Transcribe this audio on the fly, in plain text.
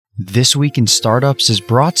This Week in Startups is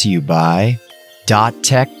brought to you by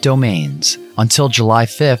 .tech Domains. Until July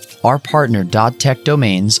 5th, our partner .tech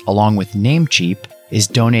Domains, along with Namecheap, is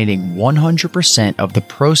donating 100% of the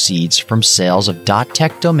proceeds from sales of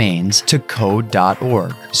 .tech domains to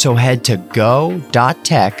code.org. So head to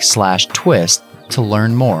go.tech/twist to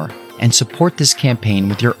learn more and support this campaign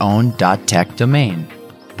with your own .tech domain.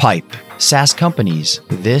 Pipe, SaaS companies,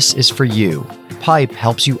 this is for you. Pipe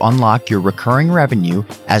helps you unlock your recurring revenue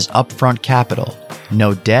as upfront capital.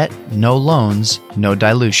 No debt, no loans, no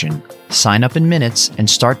dilution. Sign up in minutes and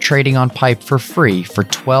start trading on Pipe for free for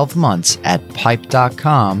 12 months at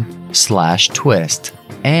pipe.com/twist.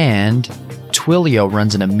 And Twilio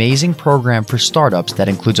runs an amazing program for startups that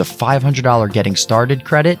includes a $500 getting started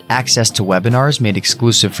credit, access to webinars made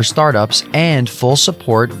exclusive for startups, and full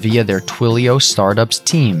support via their Twilio Startups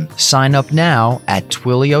team. Sign up now at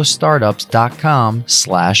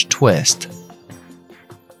twiliostartups.com/twist.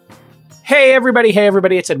 Hey everybody,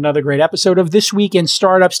 it's another great episode of This Week in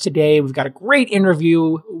Startups. Today we've got a great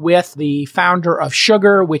interview with the founder of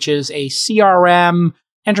Sugar, which is a CRM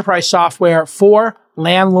enterprise software for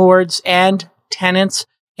landlords and tenants.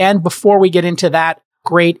 And before we get into that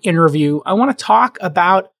great interview, I want to talk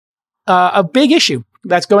about a big issue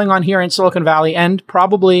that's going on here in Silicon Valley and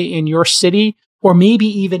probably in your city or maybe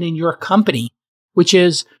even in your company, which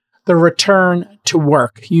is the return to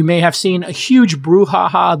work. You may have seen a huge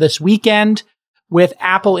brouhaha this weekend with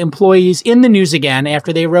Apple employees in the news again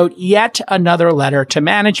after they wrote yet another letter to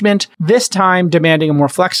management, this time demanding a more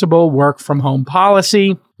flexible work from home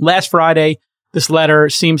policy. Last Friday, this letter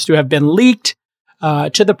seems to have been leaked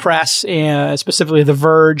to the press, specifically The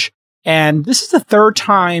Verge. And this is the third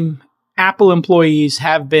time Apple employees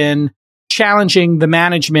have been challenging the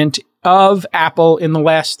management of Apple in the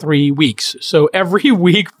last 3 weeks. So every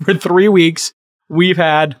week for 3 weeks, we've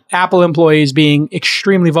had Apple employees being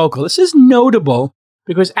extremely vocal. This is notable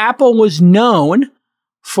because Apple was known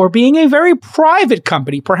for being a very private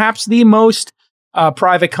company, perhaps the most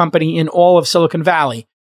private company in all of Silicon Valley.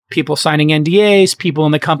 People signing NDAs, people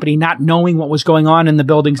in the company not knowing what was going on in the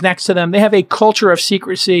buildings next to them. They have a culture of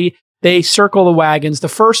secrecy. They circle the wagons. The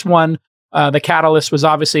first one, the catalyst was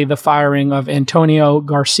obviously the firing of Antonio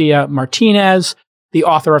Garcia Martinez, the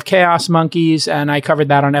author of Chaos Monkeys, and I covered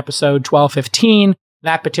that on episode 1215.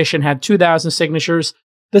 That petition had 2,000 signatures.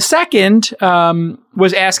 The second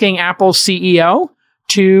was asking Apple's CEO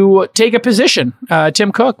to take a position,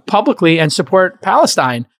 Tim Cook, publicly and support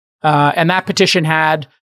Palestine. And that petition had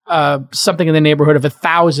something in the neighborhood of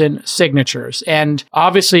 1,000 signatures. And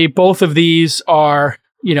obviously, both of these are,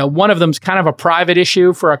 one of them's kind of a private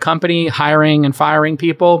issue for a company hiring and firing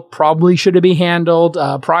people. Probably should be handled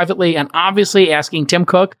privately. And obviously, asking Tim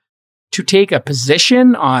Cook to take a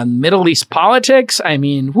position on Middle East politics. I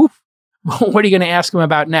mean, what are you going to ask him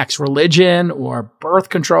about next? Religion or birth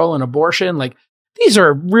control and abortion? Like, these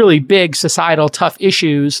are really big societal tough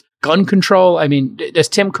issues. Gun control. I mean, does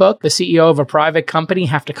Tim Cook, the CEO of a private company,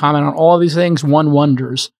 have to comment on all of these things? One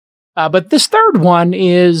wonders. But this third one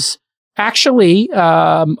is actually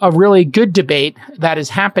a really good debate that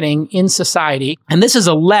is happening in society. And this is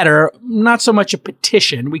a letter, not so much a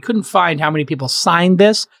petition. We couldn't find how many people signed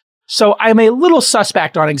this. So I'm a little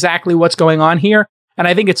suspect on exactly what's going on here. And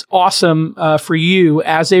I think it's awesome for you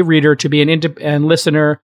as a reader to be and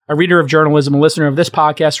listener, a reader of journalism, a listener of this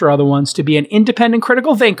podcast or other ones, to be an independent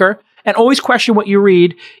critical thinker and always question what you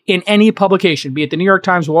read in any publication, be it the New York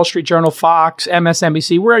Times, Wall Street Journal, Fox,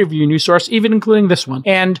 MSNBC, wherever your news source, even including this one.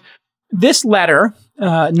 And this letter,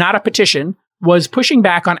 not a petition, was pushing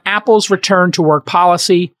back on Apple's return to work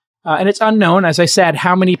policy. And it's unknown, as I said,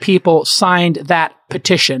 how many people signed that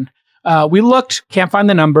petition. We looked, can't find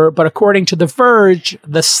the number, but according to The Verge,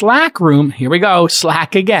 the Slack room, here we go,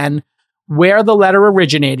 Slack again, where the letter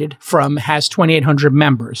originated from has 2,800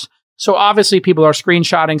 members. So obviously people are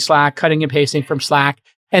screenshotting Slack, cutting and pasting from Slack.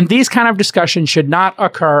 And these kind of discussions should not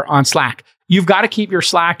occur on Slack. You've got to keep your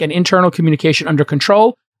Slack and internal communication under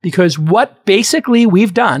control, because what basically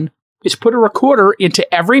we've done is put a recorder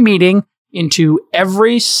into every meeting, into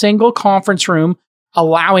every single conference room,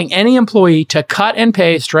 allowing any employee to cut and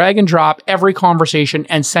paste, drag and drop every conversation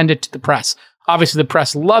and send it to the press. Obviously, the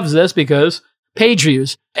press loves this because page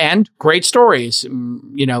views and great stories.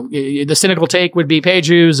 The cynical take would be page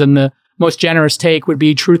views, and the most generous take would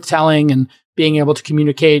be truth-telling and being able to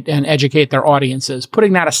communicate and educate their audiences.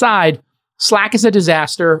 Putting that aside, Slack is a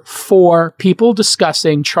disaster for people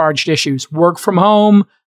discussing charged issues. Work from home,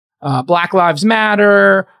 Black Lives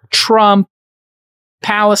Matter, Trump,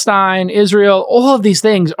 Palestine, Israel, all of these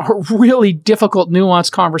things are really difficult,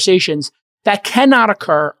 nuanced conversations that cannot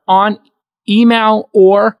occur on email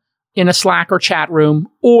or in a Slack or chat room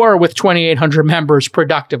or with 2,800 members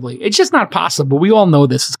productively. It's just not possible. We all know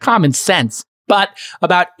this. It's common sense. But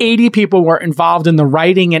about 80 people were involved in the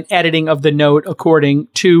writing and editing of the note, according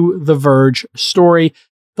to The Verge story.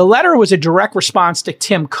 The letter was a direct response to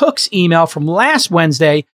Tim Cook's email from last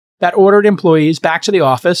Wednesday that ordered employees back to the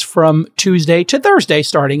office from Tuesday to Thursday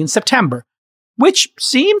starting in September, which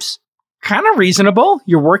seems kind of reasonable.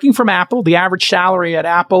 You're working from Apple. The average salary at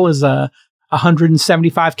Apple is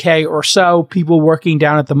 $175K or so. People working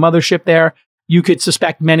down at the mothership there. You could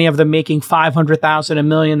suspect many of them making $500,000, $1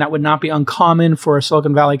 million. That would not be uncommon for a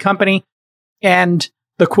Silicon Valley company. And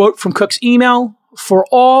the quote from Cook's email, "For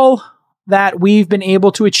all that we've been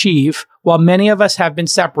able to achieve while many of us have been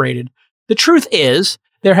separated, the truth is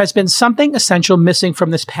there has been something essential missing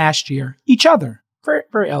from this past year, each other." Very,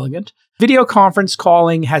 very elegant. Video conference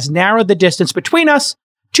calling has narrowed the distance between us,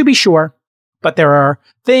 to be sure, but there are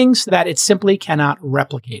things that it simply cannot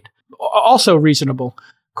replicate. Also reasonable.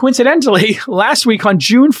 Coincidentally, last week on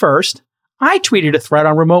June 1st, I tweeted a thread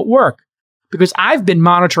on remote work because I've been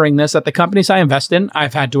monitoring this at the companies I invest in.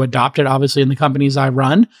 I've had to adopt it, obviously, in the companies I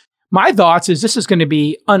run. My thoughts is this is going to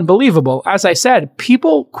be unbelievable. As I said,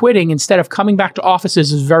 people quitting instead of coming back to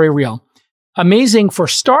offices is very real. Amazing for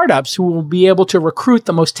startups who will be able to recruit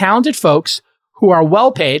the most talented folks who are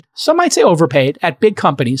well paid, some might say overpaid, at big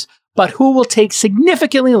companies, but who will take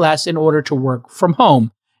significantly less in order to work from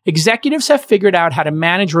home. Executives have figured out how to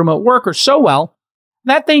manage remote workers so well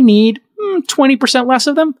that they need 20% less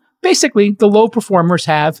of them. Basically, the low performers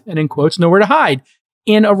have, and in quotes, nowhere to hide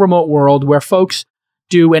in a remote world where folks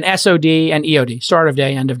do an SOD and EOD, start of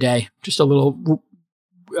day, end of day, just a little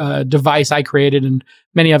device I created and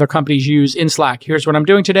many other companies use in Slack. Here's what I'm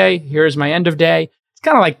doing today. Here's my end of day. It's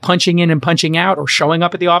kind of like punching in and punching out or showing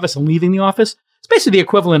up at the office and leaving the office. It's basically the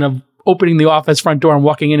equivalent of opening the office front door and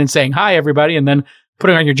walking in and saying, "Hi, everybody," and then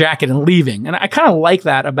putting on your jacket and leaving. And I kind of like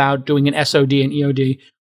that about doing an SOD and EOD.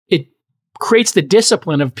 It creates the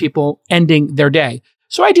discipline of people ending their day.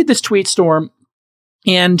 So I did this tweet storm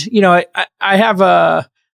and, I have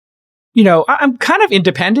I'm kind of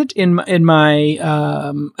independent in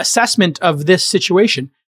my assessment of this situation.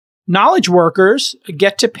 Knowledge workers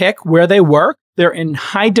get to pick where they work. They're in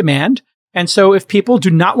high demand. And so if people do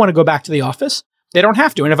not want to go back to the office, they don't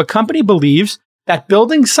have to. And if a company believes that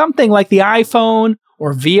building something like the iPhone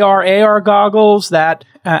or VR, AR goggles that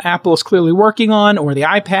Apple is clearly working on, or the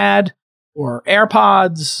iPad or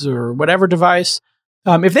AirPods or whatever device,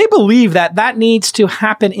 if they believe that that needs to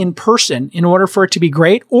happen in person in order for it to be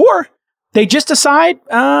great, or they just decide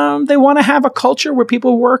they want to have a culture where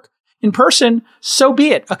people work in person, so be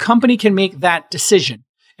it. A company can make that decision.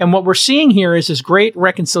 And what we're seeing here is this great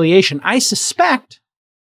reconciliation. I suspect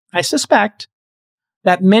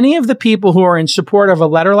that many of the people who are in support of a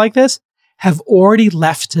letter like this have already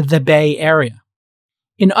left the Bay Area.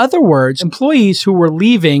 In other words, employees who were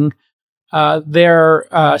leaving their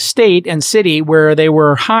state and city where they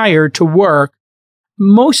were hired to work,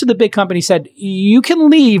 most of the big companies said, you can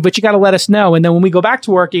leave, but you got to let us know. And then when we go back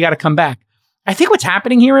to work, you got to come back. I think what's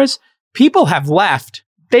happening here is people have left.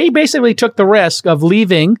 They basically took the risk of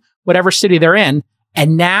leaving whatever city they're in.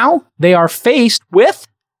 And now they are faced with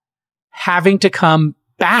having to come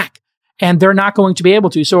back. And they're not going to be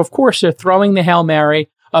able to. So, of course, they're throwing the Hail Mary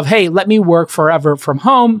of, hey, let me work forever from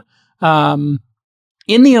home.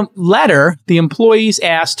 In the letter, the employees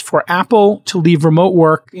asked for Apple to leave remote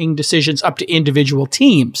working decisions up to individual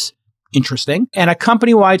teams. Interesting. And a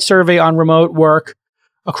company-wide survey on remote work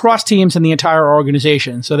across teams in the entire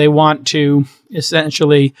organization. So they want to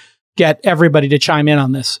essentially get everybody to chime in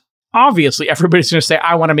on this. Obviously, everybody's going to say,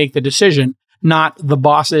 I want to make the decision, not the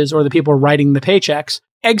bosses or the people writing the paychecks.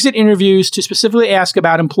 Exit interviews to specifically ask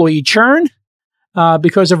about employee churn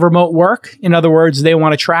because of remote work. In other words, they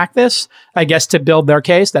want to track this, I guess, to build their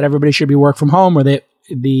case that everybody should be work from home, or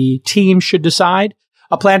the team should decide.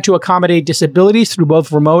 A plan to accommodate disabilities through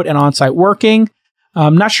both remote and on-site working.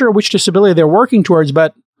 I'm not sure which disability they're working towards,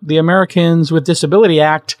 but the Americans with Disability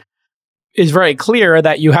Act is very clear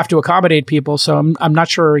that you have to accommodate people. So I'm not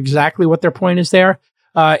sure exactly what their point is there.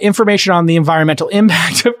 Information on the environmental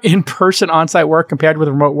impact of in-person on-site work compared with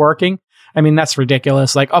remote working. I mean, that's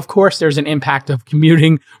ridiculous. Like, of course, there's an impact of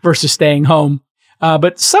commuting versus staying home.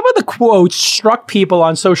 But some of the quotes struck people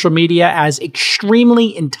on social media as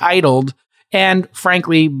extremely entitled and,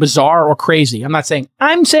 frankly, bizarre or crazy. I'm not saying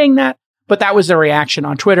I'm saying that, but that was their reaction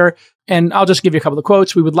on Twitter. And I'll just give you a couple of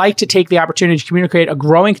quotes. We would like to take the opportunity to communicate a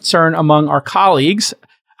growing concern among our colleagues.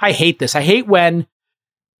 I hate this. I hate when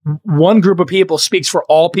one group of people speaks for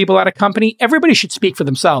all people at a company. Everybody should speak for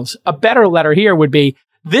themselves. A better letter here would be,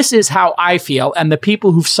 this is how I feel, and the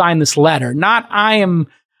people who've signed this letter, not I am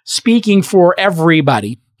speaking for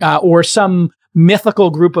everybody or some mythical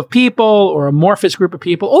group of people or amorphous group of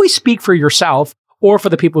people. Always speak for yourself or for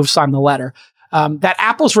the people who've signed the letter. That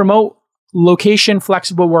Apple's remote location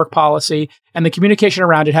flexible work policy and the communication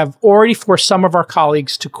around it have already forced some of our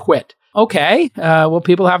colleagues to quit. Okay, well,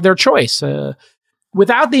 people have their choice.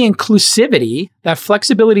 Without the inclusivity that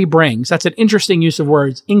flexibility brings, that's an interesting use of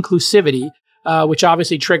words, inclusivity, which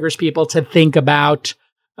obviously triggers people to think about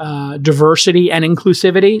diversity and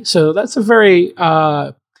inclusivity. So that's a very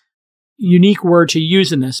unique word to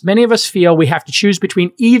use in this. Many of us feel we have to choose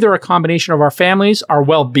between either a combination of our families, our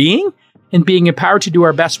well-being, and being empowered to do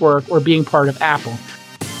our best work, or being part of Apple.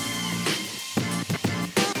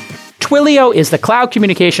 Twilio is the cloud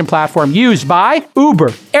communication platform used by Uber,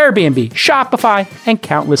 Airbnb, Shopify, and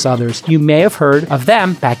countless others. You may have heard of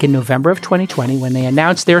them back in November of 2020 when they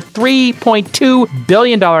announced their $3.2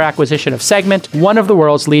 billion acquisition of Segment, one of the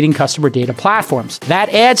world's leading customer data platforms. That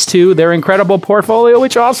adds to their incredible portfolio,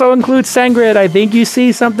 which also includes SendGrid. I think you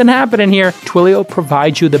see something happening here. Twilio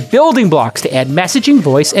provides you the building blocks to add messaging,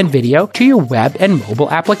 voice, and video to your web and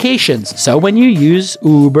mobile applications. So when you use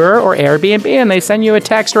Uber or Airbnb and they send you a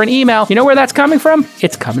text or an email, you know where that's coming from?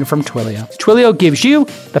 It's coming from Twilio. Twilio gives you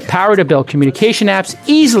the power to build communication apps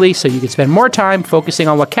easily so you can spend more time focusing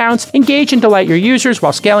on what counts, engage and delight your users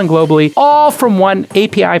while scaling globally, all from one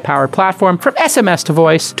API-powered platform, from SMS to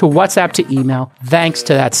voice to WhatsApp to email, thanks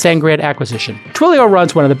to that SendGrid acquisition. Twilio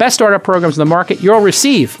runs one of the best startup programs in the market. You'll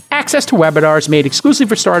receive access to webinars made exclusively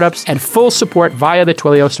for startups and full support via the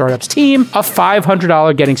Twilio Startups team, a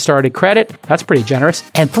 $500 getting started credit, that's pretty generous,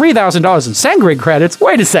 and $3,000 in SendGrid credits.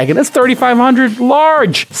 Wait a second, that's $3,500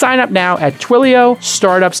 large. Sign up now at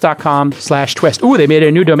twiliostartups.com/twist. Ooh, they made a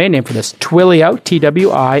new domain name for this. Twilio,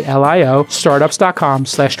 Twilio,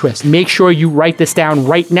 startups.com/twist. Make sure you write this down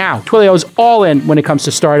right now. Twilio is all in when it comes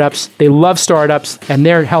to startups. They love startups, and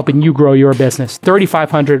they're helping you grow your business.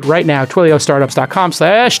 $3,500 right now,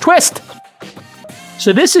 twiliostartups.com/twist.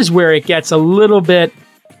 So this is where it gets a little bit,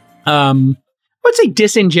 let's say,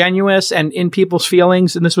 disingenuous and in people's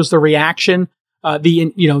feelings. And this was the reaction.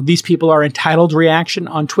 These people are entitled reaction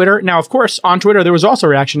on Twitter. Now, of course, on Twitter, there was also a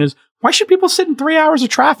reaction is, why should people sit in 3 hours of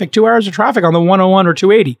traffic, 2 hours of traffic on the 101 or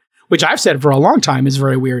 280? Which I've said for a long time is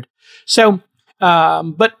very weird. So,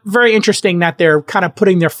 but very interesting that they're kind of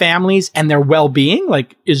putting their families and their well-being,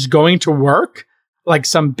 like, is going to work, like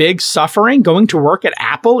some big suffering, going to work at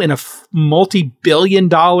Apple in a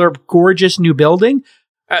multi-billion-dollar gorgeous new building.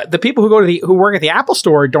 The people who work at the Apple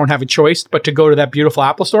Store don't have a choice but to go to that beautiful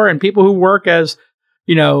Apple Store, and people who work as,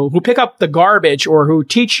 who pick up the garbage or who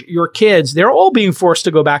teach your kids, they're all being forced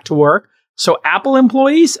to go back to work. So Apple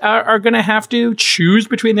employees are going to have to choose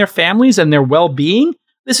between their families and their well-being.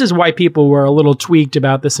 This is why people were a little tweaked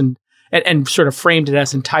about this and sort of framed it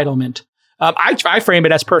as entitlement. I frame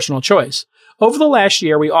it as personal choice. Over the last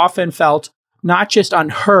year, we often felt not just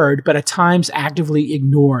unheard, but at times actively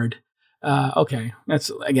ignored. Okay,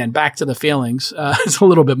 that's, again, back to the feelings. It's a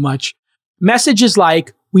little bit much. Messages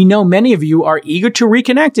like, we know many of you are eager to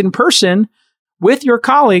reconnect in person with your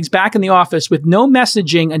colleagues back in the office, with no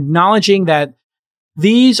messaging acknowledging that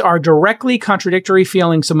these are directly contradictory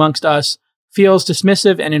feelings amongst us, feels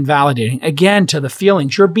dismissive and invalidating. Again, to the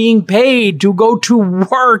feelings. You're being paid to go to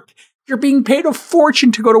work. You're being paid a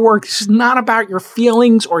fortune to go to work. This is not about your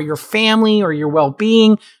feelings or your family or your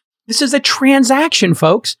well-being. This is a transaction,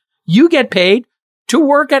 folks. You get paid to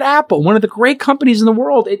work at Apple, one of the great companies in the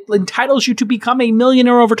world. It entitles you to become a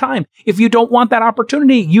millionaire over time. If you don't want that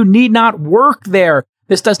opportunity, you need not work there.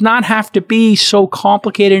 This does not have to be so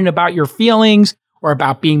complicated about your feelings or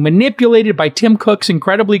about being manipulated by Tim Cook's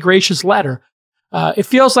incredibly gracious letter. It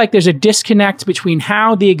feels like there's a disconnect between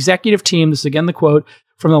how the executive team, this is again the quote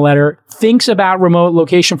from the letter, thinks about remote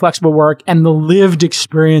location flexible work and the lived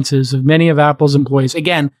experiences of many of Apple's employees.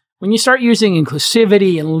 Again, when you start using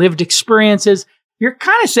inclusivity and lived experiences, you're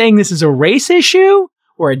kind of saying this is a race issue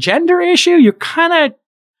or a gender issue. You're kind of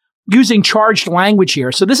using charged language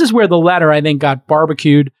here. So this is where the letter, I think, got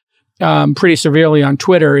barbecued pretty severely on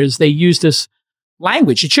Twitter, is they used this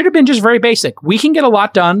language. It should have been just very basic. We can get a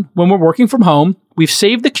lot done when we're working from home. We've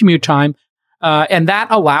saved the commute time, and that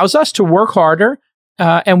allows us to work harder,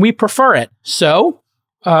 and we prefer it. So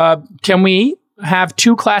can we have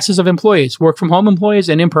two classes of employees, work from home employees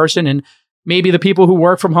and in person, and maybe the people who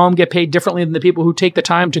work from home get paid differently than the people who take the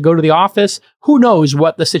time to go to the office. Who knows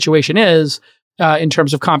what the situation is in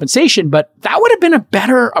terms of compensation, but that would have been a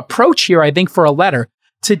better approach here, I think, for a letter.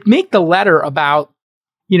 To make the letter about,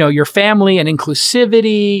 your family and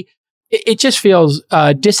inclusivity, it just feels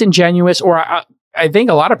disingenuous, or I think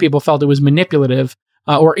a lot of people felt it was manipulative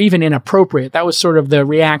or even inappropriate. That was sort of the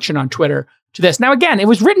reaction on Twitter. to this. Now, again, it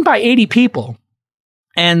was written by 80 people.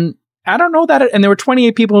 And I don't know that, and there were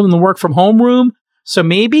 28 people in the work from home room. So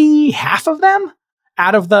maybe half of them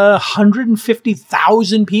out of the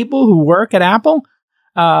 150,000 people who work at Apple,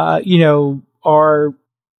 are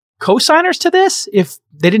co-signers to this if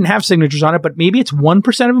they didn't have signatures on it, but maybe it's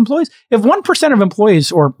 1% of employees. If 1% of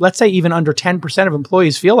employees, or let's say even under 10% of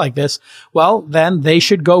employees feel like this, well, then they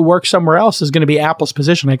should go work somewhere else is going to be Apple's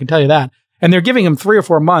position. I can tell you that. And they're giving them 3 or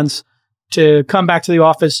 4 months to come back to the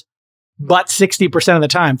office, but 60% of the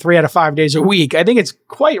time, 3 out of 5 days a week. I think it's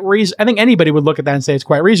quite I think anybody would look at that and say it's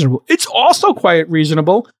quite reasonable. It's also quite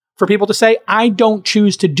reasonable for people to say, I don't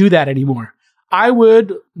choose to do that anymore. I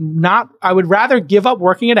would rather give up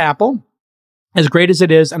working at Apple, as great as it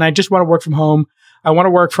is, and I just want to work from home. I want to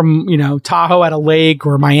work from, Tahoe at a lake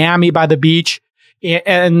or Miami by the beach,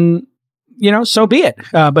 and so be it.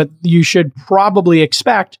 But you should probably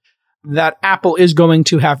expect that Apple is going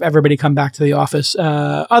to have everybody come back to the office.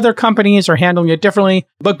 Other companies are handling it differently,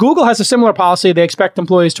 but Google has a similar policy. They expect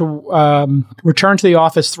employees to return to the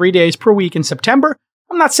office 3 days per week in September.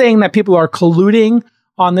 I'm not saying that people are colluding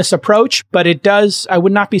on this approach, but I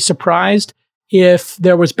would not be surprised if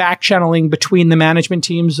there was back channeling between the management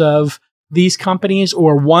teams of these companies,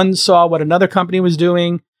 or one saw what another company was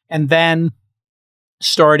doing and then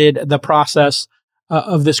started the process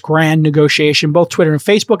of this grand negotiation. Both Twitter and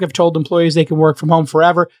Facebook have told employees they can work from home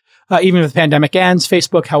forever, even if the pandemic ends.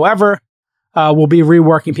 Facebook, however, will be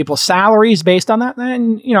reworking people's salaries based on that.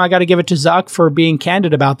 And, I got to give it to Zuck for being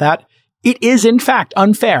candid about that. It is, in fact,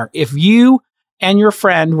 unfair. If you and your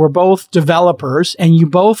friend were both developers and you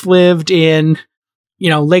both lived in,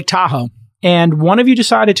 Lake Tahoe, and one of you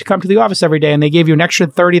decided to come to the office every day and they gave you an extra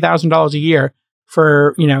 $30,000 a year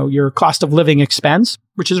for, your cost of living expense,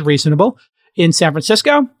 which is reasonable in San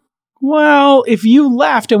Francisco. Well, if you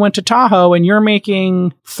left and went to Tahoe and you're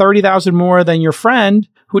making $30,000 more than your friend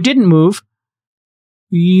who didn't move,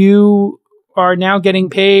 you are now getting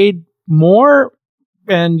paid more,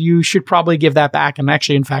 and you should probably give that back. And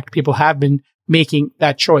actually, in fact, people have been making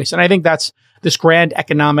that choice. And I think that's this grand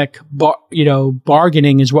economic,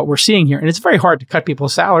 bargaining is what we're seeing here. And it's very hard to cut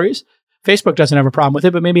people's salaries. Facebook doesn't have a problem with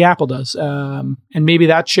it, but maybe Apple does. And maybe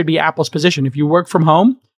that should be Apple's position. If you work from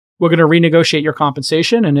home, we're going to renegotiate your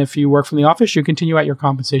compensation. And if you work from the office, you continue at your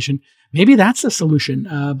compensation. Maybe that's the solution.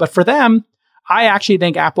 But for them, I actually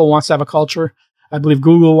think Apple wants to have a culture. I believe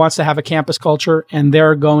Google wants to have a campus culture, and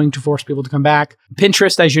they're going to force people to come back.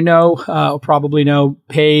 Pinterest, as you know, probably know,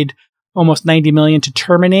 paid almost $90 million to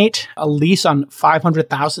terminate a lease on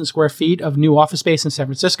 500,000 square feet of new office space in San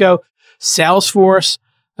Francisco. Salesforce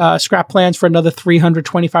scrapped plans for another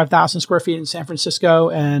 325,000 square feet in San Francisco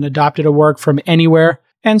and adopted a work from anywhere.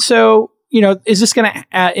 And so, is this going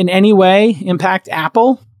to in any way impact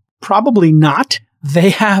Apple? Probably not. They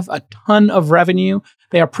have a ton of revenue.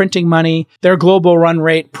 They are printing money. Their global run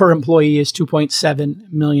rate per employee is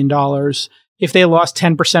 $2.7 million. If they lost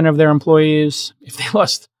 10% of their employees, if they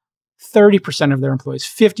lost 30% of their employees,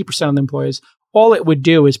 50% of the employees, all it would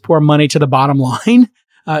do is pour money to the bottom line.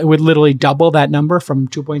 It would literally double that number from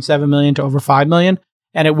 2.7 million to over 5 million,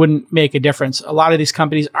 and it wouldn't make a difference. A lot of these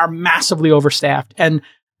companies are massively overstaffed. And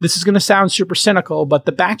this is going to sound super cynical, but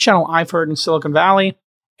the back channel I've heard in Silicon Valley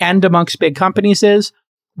and amongst big companies is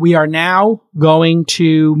we are now going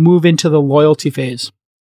to move into the loyalty phase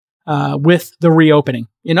with the reopening.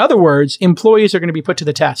 In other words, employees are going to be put to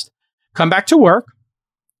the test. Come back to work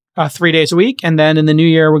 3 days a week, and then in the new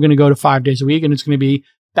year, we're going to go to 5 days a week, and it's going to be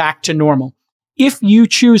back to normal. If you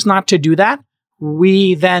choose not to do that,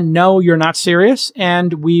 we then know you're not serious,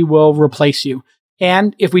 and we will replace you.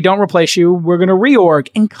 And if we don't replace you, we're going to reorg.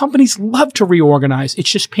 And companies love to reorganize. It's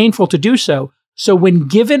just painful to do so. So when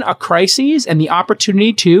given a crisis and the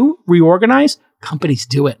opportunity to reorganize, companies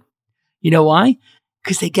do it. You know why?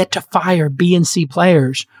 Because they get to fire B and C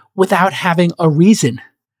players without having a reason.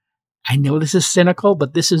 I know this is cynical,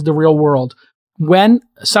 but this is the real world. When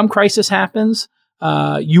some crisis happens,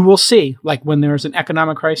 you will see, like when there's an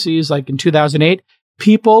economic crisis, like in 2008,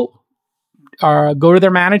 people go to their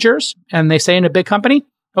managers and they say in a big company,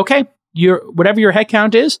 okay, whatever your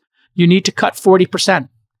headcount is, you need to cut 40%.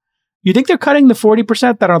 You think they're cutting the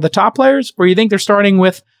 40% that are the top players, or you think they're starting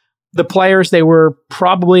with the players they were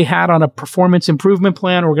probably had on a performance improvement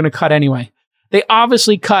plan or were going to cut anyway? They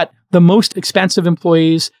obviously cut the most expensive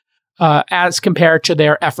employees as compared to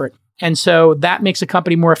their effort. And so that makes a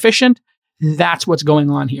company more efficient. That's what's going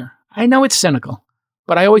on here. I know it's cynical,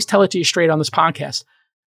 but I always tell it to you straight on this podcast.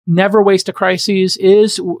 Never waste a crisis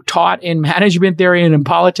is taught in management theory and in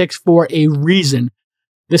politics for a reason.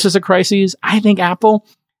 This is a crisis. I think Apple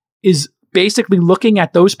is basically looking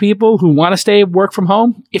at those people who want to stay work from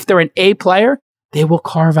home. If they're an A player, they will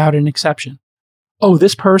carve out an exception. Oh,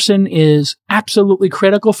 this person is absolutely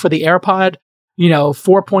critical for the AirPod,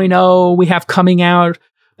 4.0 we have coming out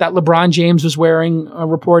that LeBron James was wearing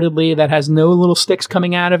reportedly that has no little sticks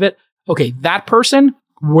coming out of it. Okay, that person,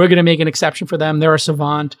 we're going to make an exception for them. They're a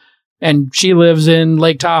savant and she lives in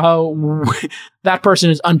Lake Tahoe. That person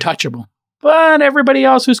is untouchable. But everybody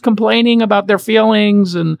else who's complaining about their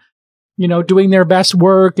feelings and, doing their best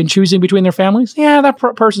work and choosing between their families, that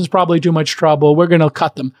person's probably too much trouble. We're going to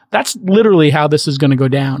cut them. That's literally how this is going to go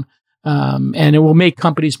down. And it will make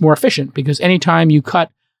companies more efficient because anytime you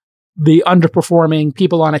cut the underperforming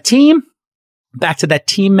people on a team, back to that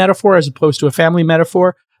team metaphor as opposed to a family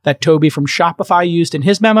metaphor that Toby from Shopify used in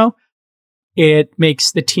his memo, it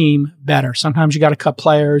makes the team better. Sometimes you got to cut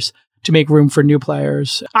players to make room for new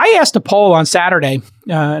players. I asked a poll on Saturday,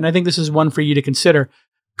 and I think this is one for you to consider.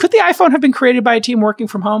 Could the iPhone have been created by a team working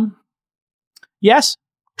from home? Yes,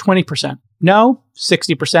 20%. No,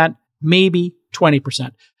 60%. Maybe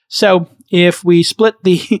 20%. So if we split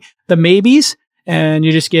the maybes and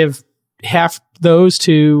you just give half those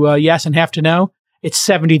to yes and half to no, it's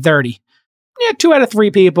 70-30. 2 out of 3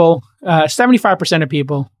 people, 75% of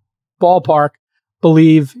people, ballpark,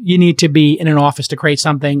 believe you need to be in an office to create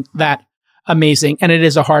something that amazing. And it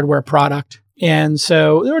is a hardware product. And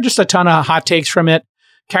so there were just a ton of hot takes from it.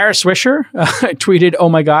 Kara Swisher tweeted, "Oh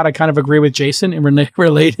my God, I kind of agree with Jason in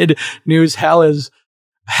related news. Hell is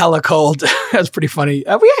hella cold." That's pretty funny.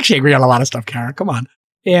 We actually agree on a lot of stuff, Kara. Come on.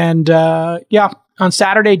 And on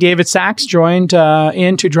Saturday, David Sachs joined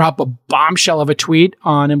in to drop a bombshell of a tweet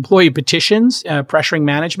on employee petitions, pressuring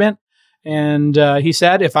management. And he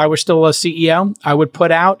said, if I were still a CEO, I would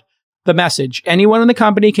put out the message. Anyone in the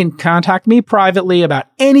company can contact me privately about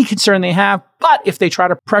any concern they have. But if they try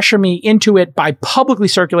to pressure me into it by publicly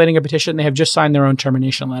circulating a petition, they have just signed their own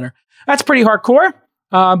termination letter. That's pretty hardcore.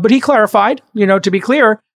 But he clarified, to be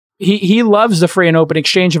clear, he loves the free and open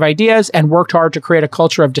exchange of ideas and worked hard to create a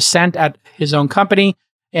culture of dissent at his own company.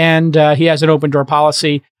 And he has an open door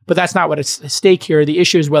policy. But that's not what's at stake here. The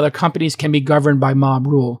issue is whether companies can be governed by mob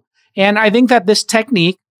rule. And I think that this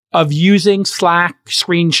technique of using Slack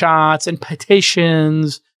screenshots and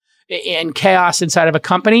petitions and chaos inside of a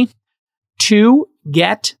company to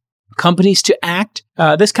get companies to act,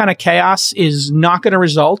 this kind of chaos is not going to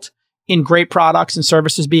result in great products and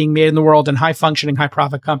services being made in the world and high-functioning,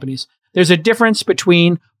 high-profit companies. There's a difference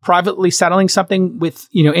between privately settling something with,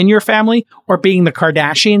 in your family or being the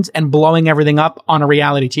Kardashians and blowing everything up on a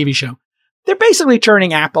reality TV show. They're basically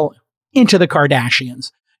turning Apple into the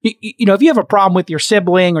Kardashians. If you have a problem with your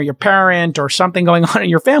sibling or your parent or something going on in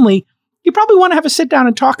your family, you probably want to have a sit down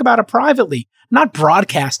and talk about it privately, not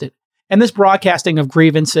broadcast it. And this broadcasting of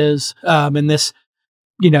grievances and this,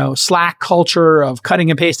 Slack culture of cutting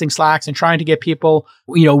and pasting Slacks and trying to get people,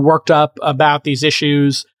 worked up about these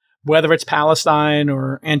issues, whether it's Palestine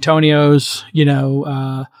or Antonio's,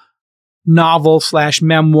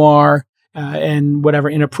 novel/memoir, and whatever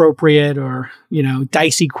inappropriate or,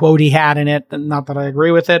 dicey quote he had in it. Not that I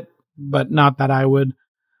agree with it, but not that I would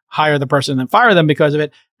hire the person and fire them because of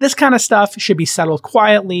it. This kind of stuff should be settled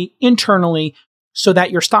quietly, internally, so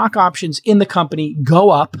that your stock options in the company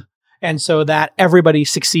go up and so that everybody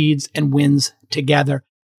succeeds and wins together.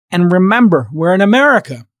 And remember, we're in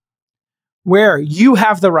America where you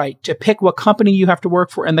have the right to pick what company you have to work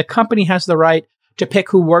for, and the company has the right to pick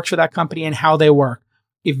who works for that company and how they work.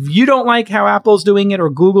 If you don't like how Apple's doing it or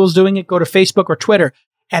Google's doing it, go to Facebook or Twitter.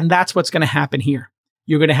 And that's what's going to happen here.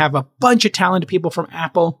 You're going to have a bunch of talented people from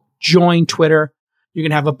Apple join Twitter. You're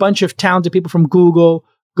going to have a bunch of talented people from Google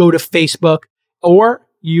go to Facebook. Or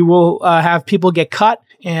you will have people get cut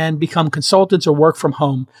and become consultants or work from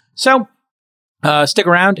home. So stick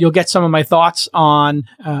around. You'll get some of my thoughts on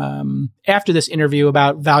after this interview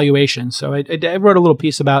about valuations. So I wrote a little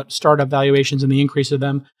piece about startup valuations and the increase of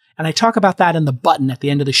them. And I talk about that in the button at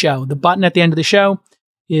the end of the show. The button at the end of the show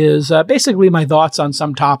is basically my thoughts on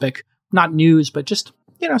some topic, not news, but just,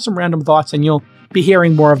 some random thoughts. And you'll be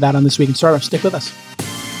hearing more of that on This Week in Startups. Stick with us.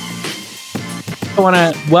 I want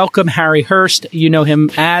to welcome Harry Hurst. You know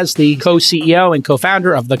him as the co-CEO and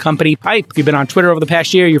co-founder of the company Pipe. If you've been on Twitter over the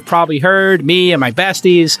past year, you've probably heard me and my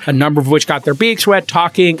besties, a number of which got their beaks wet,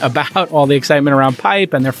 talking about all the excitement around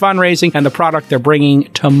Pipe and their fundraising and the product they're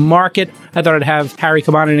bringing to market. I thought I'd have Harry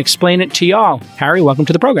come on and explain it to y'all. Harry, welcome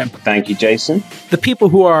to the program. Thank you, Jason. The people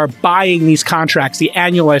who are buying these contracts, the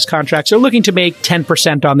annualized contracts, are looking to make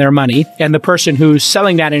 10% on their money. And the person who's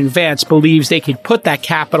selling that in advance believes they could put that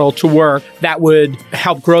capital to work that would would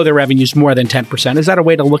help grow their revenues more than 10%. Is that a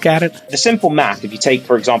way to look at it? The simple math, if you take,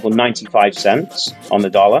 for example, 95 cents on the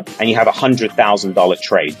dollar and you have a $100,000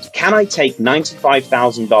 trade, can I take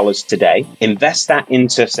 $95,000 today, invest that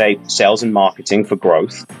into, say, sales and marketing for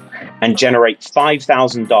growth, and generate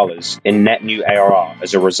 $5,000 in net new ARR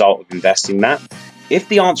as a result of investing that? If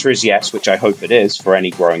the answer is yes, which I hope it is for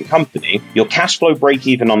any growing company, you'll cash flow break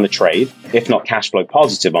even on the trade, if not cash flow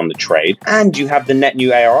positive on the trade, and you have the net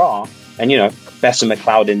new ARR. And, Bessemer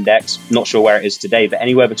Cloud Index, not sure where it is today, but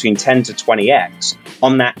anywhere between 10 to 20x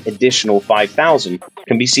on that additional 5,000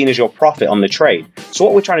 can be seen as your profit on the trade. So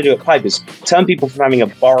what we're trying to do at Pipe is turn people from having a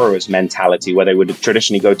borrower's mentality where they would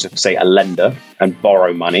traditionally go to, say, a lender and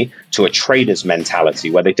borrow money to a trader's mentality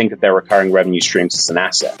where they think of their recurring revenue streams as an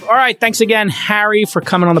asset. All right. Thanks again, Harry, for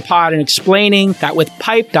coming on the pod and explaining that with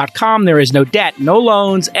Pipe.com, there is no debt, no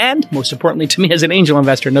loans, and most importantly to me as an angel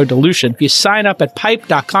investor, no dilution. If you sign up at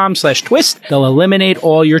Pipe.com/twist, they'll eliminate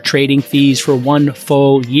all your trading fees for 1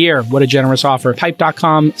 full year. What a generous offer.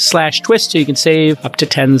 Pipe.com/twist so you can save up to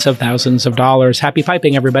tens of thousands of dollars. Happy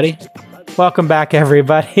piping, everybody. Welcome back,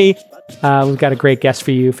 everybody. We've got a great guest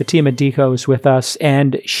for you. Fatima Diko is with us,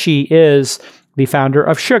 and she is the founder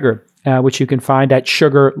of Sugar, which you can find at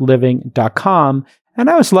sugarliving.com. And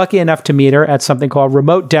I was lucky enough to meet her at something called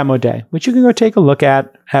Remote Demo Day, which you can go take a look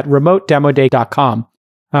at remotedemoday.com.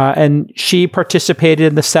 And she participated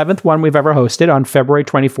in the 7th one we've ever hosted on February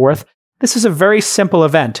 24th. This is a very simple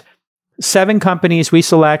event. 7 companies we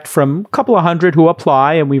select from a couple of hundred who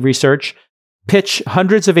apply and we research, pitch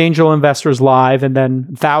hundreds of angel investors live and then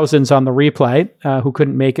thousands on the replay who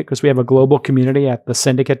couldn't make it because we have a global community at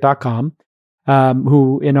thesyndicate.com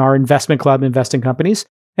who in our investment club invest in companies.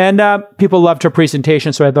 And people loved her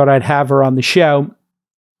presentation, so I thought I'd have her on the show.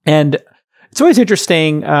 And it's always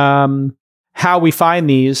interesting how we find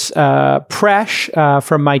these. Presh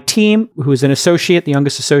from my team, who's an associate, the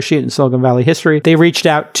youngest associate in Silicon Valley history, they reached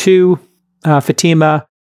out to Fatima,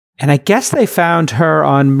 and I guess they found her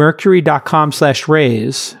on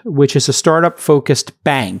mercury.com/raise, which is a startup-focused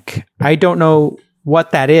bank. I don't know what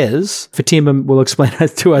that is. Fatima will explain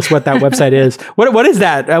to us what that website is. What is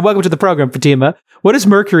that? Welcome to the program, Fatima. What is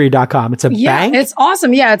mercury.com? It's a bank? It's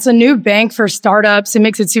awesome. Yeah, it's a new bank for startups. It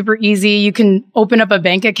makes it super easy. You can open up a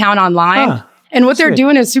bank account online. And what they're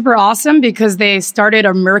doing is super awesome because they started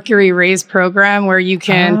a Mercury Raise program where you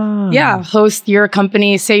can, host your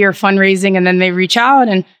company, say you're fundraising, and then they reach out.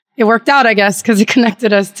 And it worked out, I guess, because it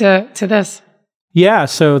connected us to this. Yeah,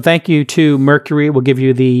 so thank you to Mercury. We'll give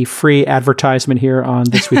you the free advertisement here on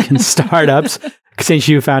This Week in Startups, since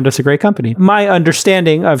you found us a great company. My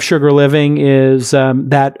understanding of Sugar Living is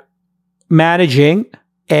that managing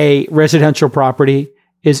a residential property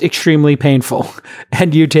is extremely painful,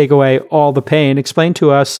 and you take away all the pain. Explain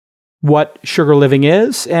to us what Sugar Living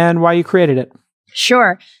is and why you created it.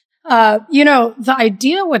 Sure. The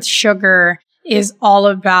idea with Sugar is all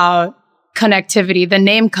about connectivity. The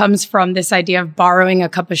name comes from this idea of borrowing a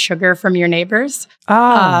cup of sugar from your neighbors.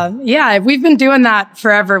 We've been doing that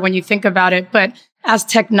forever when you think about it. But as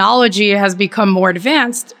technology has become more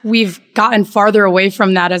advanced, we've gotten farther away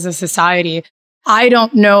from that as a society. I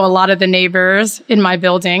don't know a lot of the neighbors in my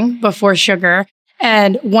building before Sugar.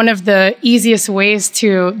 And one of the easiest ways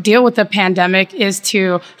to deal with the pandemic is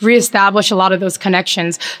to reestablish a lot of those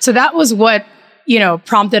connections. So that was what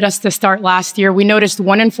prompted us to start last year. We noticed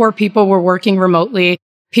 1 in 4 people were working remotely.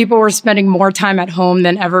 People were spending more time at home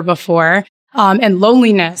than ever before. And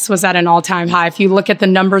loneliness was at an all-time high. If you look at the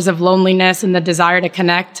numbers of loneliness and the desire to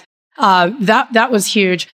connect, that was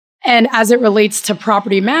huge. And as it relates to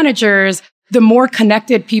property managers, the more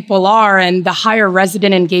connected people are and the higher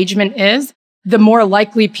resident engagement is, the more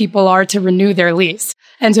likely people are to renew their lease.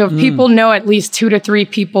 And so if people know at least 2 to 3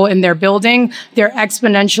 people in their building, they're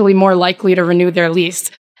exponentially more likely to renew their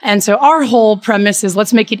lease. And so our whole premise is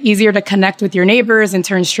let's make it easier to connect with your neighbors and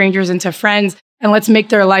turn strangers into friends. And let's make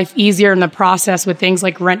their life easier in the process with things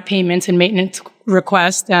like rent payments and maintenance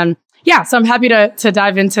requests. And so I'm happy to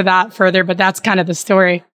dive into that further, but that's kind of the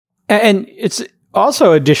story. And it's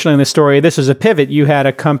also additionally in the story, this is a pivot. You had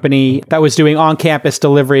a company that was doing on-campus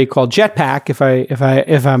delivery called Jetpack,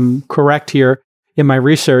 if I'm correct here in my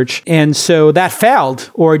research. And so that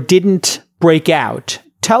failed or didn't break out.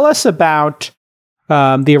 Tell us about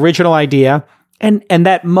the original idea and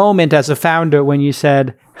that moment as a founder when you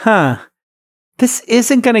said, this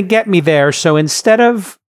isn't going to get me there. So instead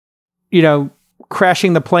of,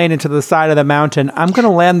 crashing the plane into the side of the mountain, I'm going to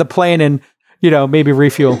land the plane and, maybe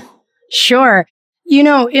refuel. Sure. In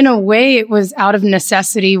a way, it was out of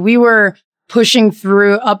necessity. We were pushing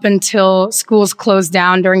through up until schools closed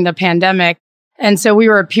down during the pandemic. And so we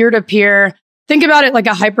were peer-to-peer. think about it like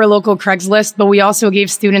a hyperlocal Craigslist, but we also gave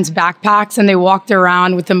students backpacks and they walked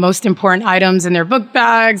around with the most important items in their book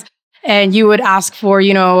bags. And you would ask for,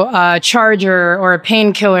 a charger or a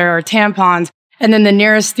painkiller or tampons. And then the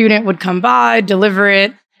nearest student would come by, deliver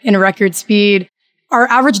it in record speed. Our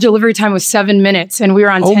average delivery time was 7 minutes and we were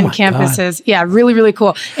on 10 campuses. God. Yeah, really, really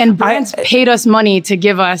cool. And brands paid us money to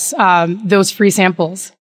give us those free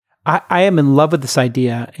samples. I am in love with this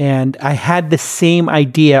idea. And I had the same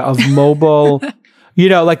idea of mobile,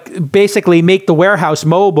 like basically make the warehouse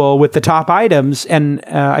mobile with the top items. And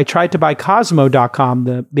I tried to buy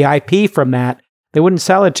Cosmo.com, the IP from that. They wouldn't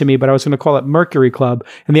sell it to me, but I was going to call it Mercury Club.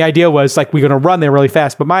 And the idea was like, we're going to run there really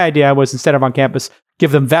fast. But my idea was instead of on campus,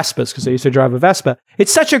 give them Vespas because they used to drive a Vespa.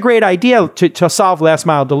 It's such a great idea to solve last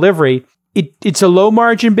mile delivery. It's a low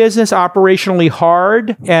margin business, operationally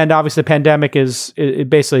hard. And obviously the pandemic it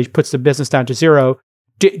basically puts the business down to zero.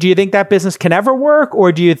 Do you think that business can ever work?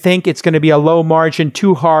 Or do you think it's going to be a low margin,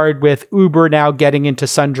 too hard with Uber now getting into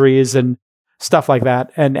sundries and stuff like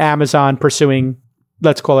that? And Amazon pursuing,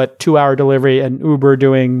 let's call it 2-hour delivery, and Uber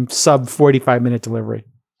doing sub 45-minute delivery?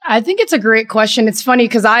 I think it's a great question. It's funny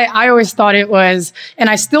because I always thought it was, and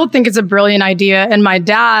I still think it's a brilliant idea. And my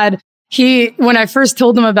dad, when I first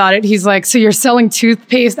told him about it, he's like, so you're selling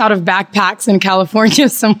toothpaste out of backpacks in California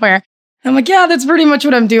somewhere? I'm like, yeah, that's pretty much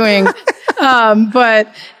what I'm doing.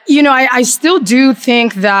 But, I still do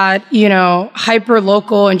think that, hyper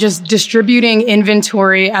local and just distributing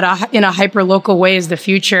inventory in a hyper local way is the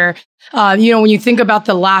future. When you think about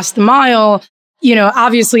the last mile,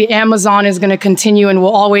 obviously Amazon is going to continue and will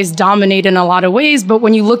always dominate in a lot of ways. But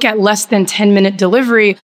when you look at less than 10-minute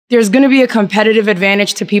delivery, there's going to be a competitive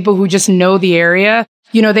advantage to people who just know the area.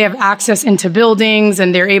 They have access into buildings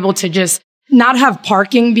and they're able to just not have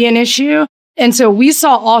parking be an issue. And so we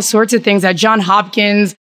saw all sorts of things at Johns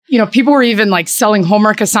Hopkins. People were even like selling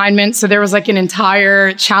homework assignments. So there was like an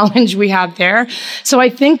entire challenge we had there. So I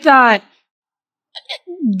think that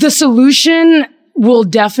the solution will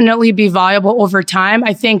definitely be viable over time.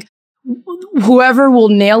 I think whoever will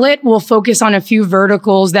nail it will focus on a few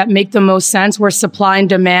verticals that make the most sense, where supply and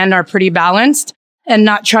demand are pretty balanced, and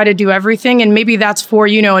not try to do everything. And maybe that's for,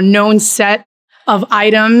 a known set of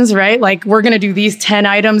items, right? Like we're going to do these 10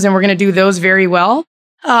 items and we're going to do those very well.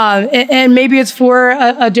 And maybe it's for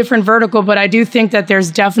a different vertical, but I do think that there's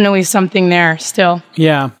definitely something there still.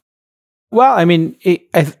 Yeah. Well, I mean,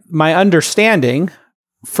 my understanding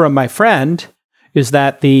from my friend is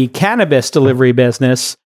that the cannabis delivery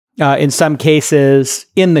business, in some cases,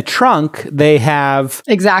 in the trunk, they have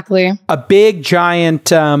exactly a big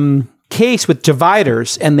giant case with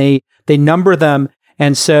dividers, and they number them.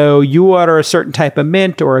 And so you order a certain type of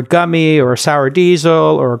mint or a gummy or a sour diesel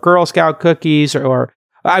or a Girl Scout cookies or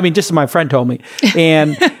just as my friend told me,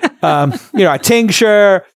 and a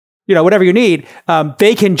tincture, whatever you need,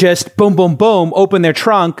 they can just boom, boom, boom, open their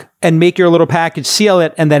trunk and make your little package, seal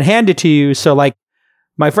it, and then hand it to you. So like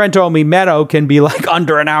my friend told me Meadow can be like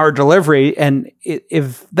under an hour delivery. And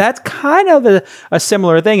if that's kind of a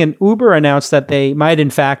similar thing, and Uber announced that they might in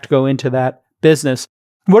fact go into that business.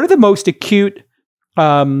 What are the most acute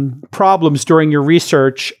problems during your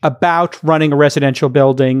research about running a residential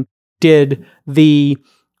building did the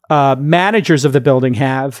managers of the building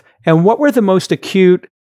have? And what were the most acute,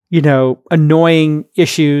 annoying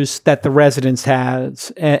issues that the residents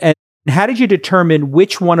has? And how did you determine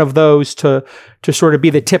which one of those to sort of be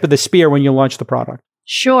the tip of the spear when you launch the product?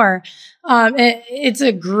 Sure. It's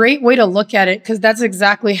a great way to look at it because that's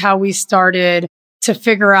exactly how we started to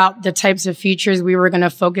figure out the types of features we were going to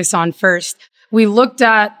focus on first. We looked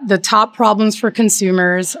at the top problems for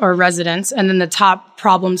consumers or residents and then the top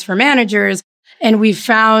problems for managers. And we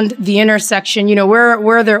found the intersection, where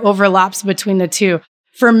are there overlaps between the two?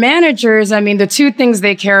 For managers, the two things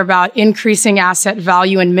they care about, increasing asset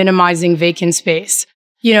value and minimizing vacant space.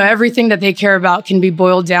 Everything that they care about can be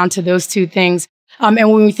boiled down to those two things. And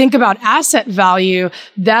when we think about asset value,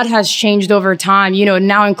 that has changed over time. It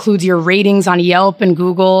now includes your ratings on Yelp and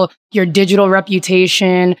Google, your digital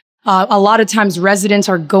reputation. A lot of times residents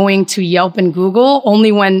are going to Yelp and Google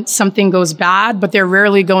only when something goes bad, but they're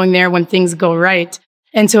rarely going there when things go right.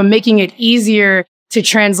 And so making it easier to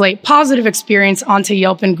translate positive experience onto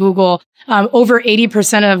Yelp and Google. Over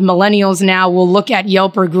 80% of millennials now will look at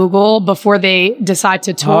Yelp or Google before they decide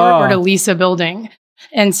to tour or to lease a building.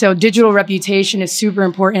 And so digital reputation is super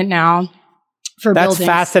important now for buildings. That's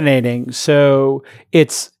fascinating. So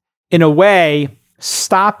it's, in a way,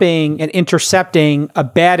 stopping and intercepting a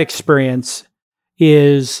bad experience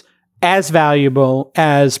is as valuable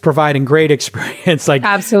as providing great experience.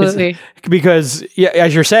 Absolutely. Because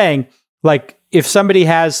as you're saying, like if somebody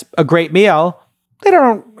has a great meal they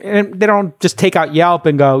don't just take out Yelp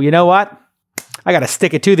and go, you know what? I got to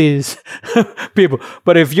stick it to these people.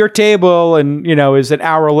 But if your table and, is an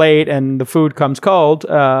hour late and the food comes cold,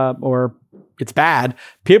 or it's bad,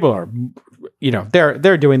 people are,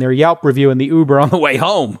 they're doing their Yelp review in the Uber on the way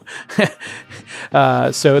home.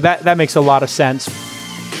 So that makes a lot of sense.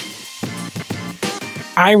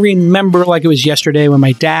 I remember like it was yesterday when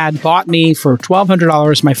my dad bought me for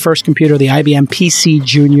 $1,200 my first computer, the IBM PC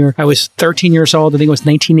Junior. I was 13 years old. I think it was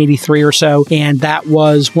 1983 or so. And that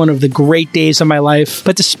was one of the great days of my life.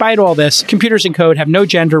 But despite all this, Computers and Code have no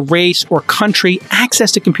gender, race, or country.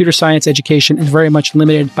 Access to computer science education is very much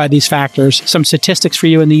limited by these factors. Some statistics for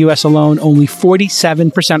you: in the US alone, only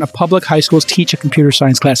 47% of public high schools teach a computer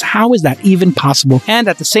science class. How is that even possible? And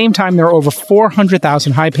at the same time, there are over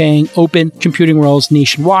 400,000 high-paying open computing roles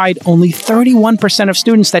nationwide. Only 31% of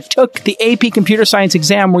students that took the AP Computer Science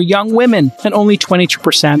exam were young women, and only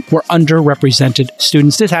 22% were underrepresented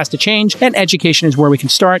students. This has to change, and education is where we can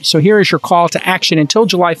start. So here is your call to action. Until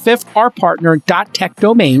July 5th, our partner, .tech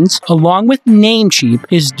Domains, along with Namecheap,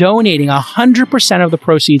 is donating 100% of the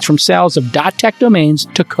proceeds from sales of .tech Domains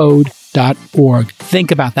to Code.org.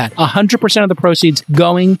 Think about that. 100% of the proceeds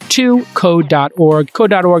going to Code.org.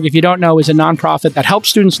 Code.org, if you don't know, is a nonprofit that helps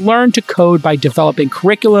students learn to code by developing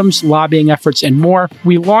curriculums, lobbying efforts, and more.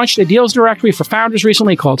 We launched a deals directory for founders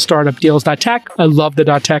recently called startupdeals.tech. I love the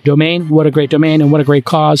 .tech domain. What a great domain and what a great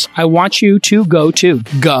cause. I want you to go to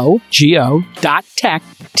go.tech,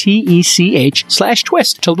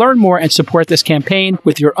 TECH/twist to learn more and support this campaign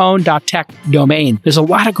with your own .tech domain. There's a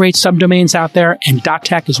lot of great subdomains out there, and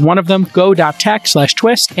 .tech is one of them.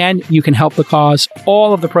 Go.tech/twist, and you can help the cause.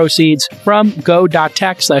 All of the proceeds from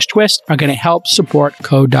go.tech/twist are going to help support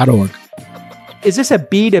Code.org. Is this a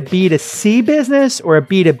B2B2C business or a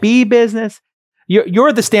B2B business?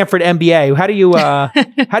 You're the Stanford MBA. How do you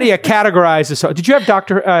categorize this? Did you have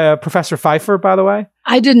Professor Pfeiffer, by the way?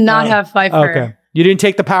 I did not have Pfeiffer. Okay. You didn't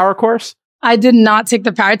take the power course? I did not take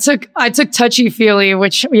the power. I took touchy-feely,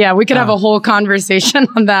 which, we could have a whole conversation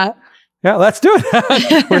on that. Yeah, let's do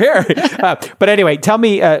it. We're here. But anyway, tell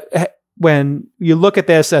me, when you look at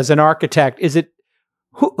this as an architect, is it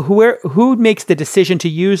who makes the decision to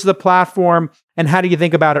use the platform, and how do you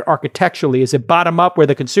think about it architecturally? Is it bottom up where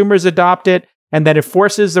the consumers adopt it and then it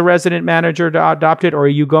forces the resident manager to adopt it, or are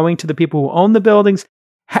you going to the people who own the buildings?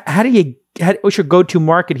 What's your go-to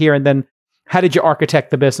market here, and then how did you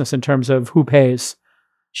architect the business in terms of who pays?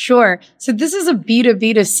 Sure. So this is a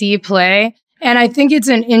B2B2C play. And I think it's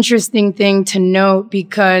an interesting thing to note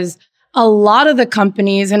because a lot of the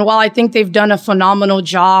companies, and while I think they've done a phenomenal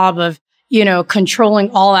job of,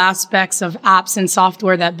 controlling all aspects of apps and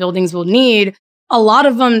software that buildings will need, a lot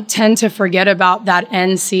of them tend to forget about that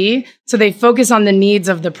NC. So they focus on the needs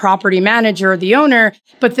of the property manager or the owner,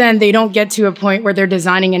 but then they don't get to a point where they're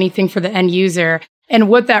designing anything for the end user. And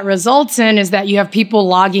what that results in is that you have people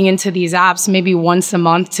logging into these apps maybe once a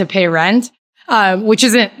month to pay rent. Which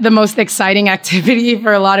isn't the most exciting activity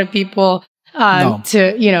for a lot of people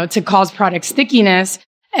to cause product stickiness.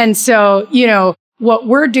 And so, what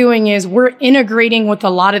we're doing is we're integrating with a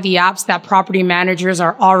lot of the apps that property managers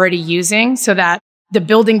are already using so that the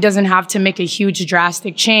building doesn't have to make a huge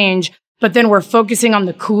drastic change. But then we're focusing on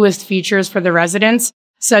the coolest features for the residents,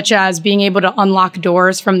 such as being able to unlock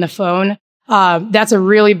doors from the phone. That's a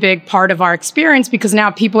really big part of our experience because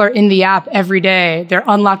now people are in the app every day. They're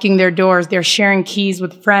unlocking their doors. They're sharing keys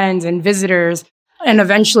with friends and visitors, and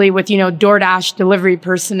eventually with, DoorDash delivery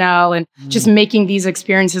personnel, and just making these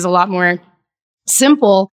experiences a lot more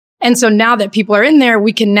simple. And so now that people are in there,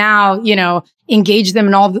 we can now, engage them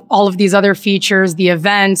in all of these other features, the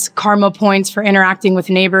events, karma points for interacting with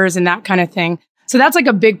neighbors and that kind of thing. So that's like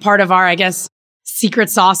a big part of our, I guess, secret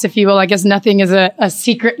sauce, if you will. I guess nothing is a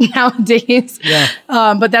secret nowadays. Yeah.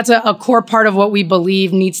 But that's a core part of what we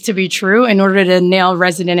believe needs to be true in order to nail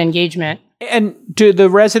resident engagement. And do the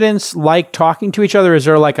residents like talking to each other? Is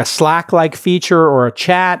there like a Slack-like feature or a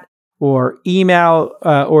chat or email?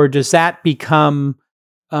 Or does that become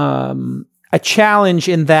a challenge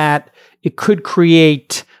in that it could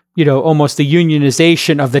create, almost the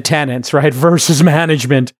unionization of the tenants, right, versus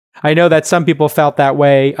management? I know that some people felt that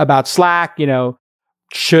way about Slack.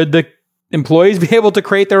 Should the employees be able to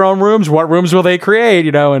create their own rooms? What rooms will they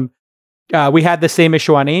create? And we had the same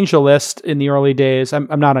issue on AngelList in the early days. I'm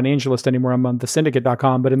not on AngelList anymore. I'm on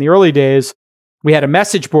thesyndicate.com. But in the early days, we had a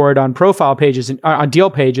message board on profile pages and on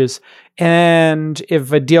deal pages. And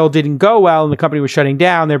if a deal didn't go well and the company was shutting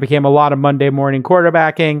down, there became a lot of Monday morning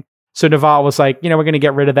quarterbacking. So Naval was like, we're going to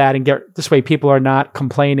get rid of that and this way people are not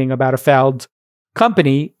complaining about a failed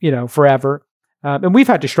company, forever. And we've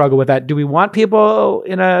had to struggle with that. Do we want people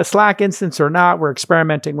in a Slack instance or not? We're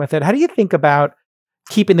experimenting with it. How do you think about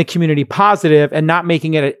keeping the community positive and not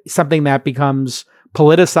making it something that becomes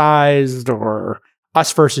politicized or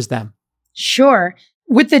us versus them? Sure.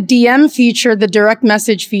 With the DM feature, the direct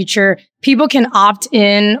message feature, people can opt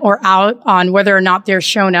in or out on whether or not they're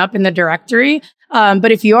shown up in the directory.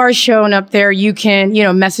 But if you are shown up there, you can,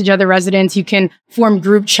 message other residents. You can form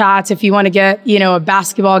group chats. If you want to get, a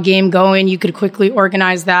basketball game going, you could quickly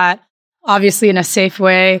organize that, obviously in a safe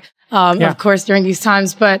way, of course, during these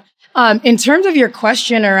times. But in terms of your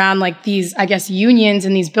question around like these, I guess, unions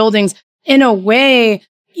in these buildings, in a way,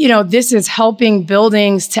 this is helping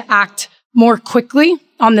buildings to act more quickly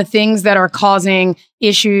on the things that are causing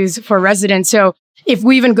issues for residents. So if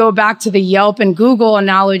we even go back to the Yelp and Google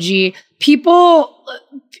analogy, people,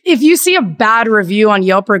 if you see a bad review on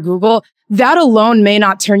Yelp or Google, that alone may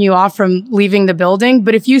not turn you off from leaving the building.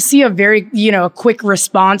 But if you see a very, quick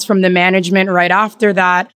response from the management right after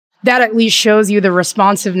that, that at least shows you the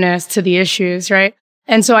responsiveness to the issues, right?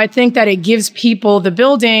 And so I think that it gives people, the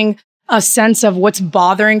building, a sense of what's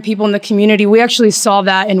bothering people in the community. We actually saw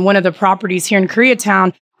that in one of the properties here in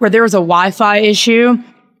Koreatown where there was a Wi-Fi issue.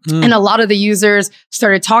 And a lot of the users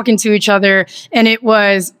started talking to each other. And it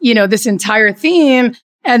was, this entire theme.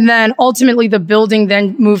 And then ultimately the building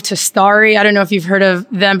then moved to Starry. I don't know if you've heard of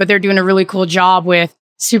them, but they're doing a really cool job with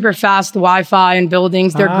super fast Wi-Fi in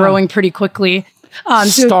buildings. They're growing pretty quickly.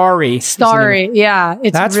 Starry. Yeah.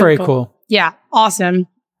 That's really very cool. Yeah. Awesome.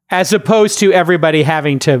 As opposed to everybody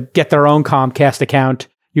having to get their own Comcast account.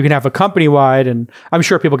 You can have a company-wide, and I'm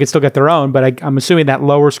sure people can still get their own, but I'm assuming that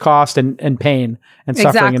lowers cost and pain and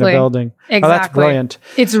suffering in a building. Exactly. Oh, that's brilliant.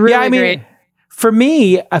 It's really great. For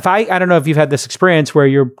me, I don't know if you've had this experience where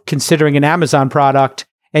you're considering an Amazon product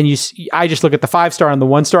and I just look at the 5-star and the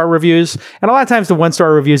 1-star reviews. And a lot of times the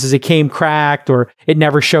 1-star reviews is it came cracked or it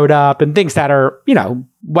never showed up and things that are,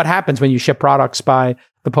 what happens when you ship products by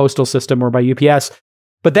the postal system or by UPS.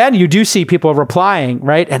 But then you do see people replying,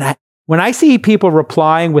 right? And when I see people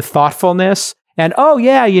replying with thoughtfulness and, oh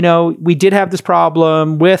yeah, we did have this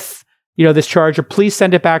problem with, this charger, please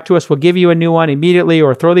send it back to us. We'll give you a new one immediately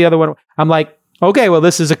or throw the other one. I'm like, okay, well,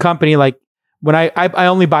 this is a company like when I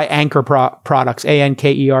only buy Anker products,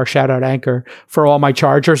 Anker, shout out Anker, for all my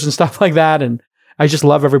chargers and stuff like that. And I just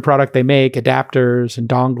love every product they make, adapters and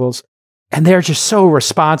dongles. And they're just so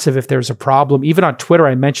responsive if there's a problem. Even on Twitter,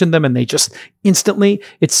 I mentioned them and they just instantly,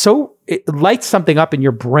 it lights something up in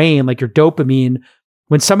your brain, like your dopamine,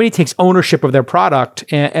 when somebody takes ownership of their product.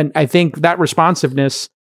 And I think that responsiveness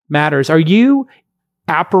matters. Are you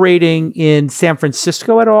operating in San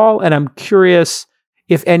Francisco at all? And I'm curious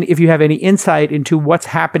if you have any insight into what's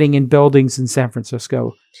happening in buildings in San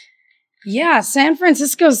Francisco. Yeah, San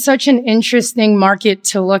Francisco is such an interesting market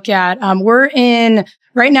to look at.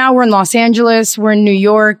 Right now, we're in Los Angeles, we're in New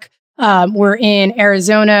York, we're in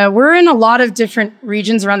Arizona. We're in a lot of different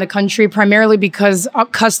regions around the country, primarily because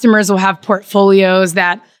customers will have portfolios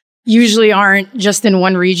that usually aren't just in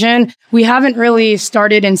one region. We haven't really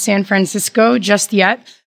started in San Francisco just yet.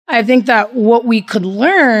 I think that what we could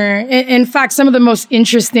learn, in fact, some of the most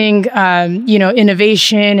interesting,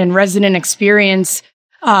 innovation and resident experience,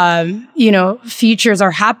 features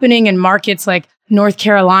are happening in markets like North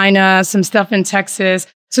Carolina, some stuff in Texas.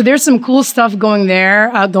 So there's some cool stuff going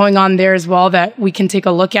on there as well that we can take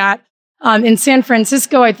a look at. In San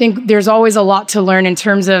Francisco, I think there's always a lot to learn in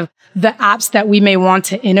terms of the apps that we may want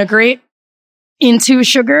to integrate into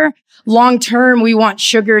Sugar. Long term, we want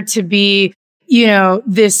Sugar to be,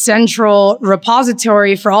 this central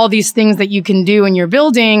repository for all these things that you can do in your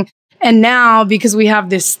building. And now, because we have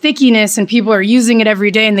this stickiness and people are using it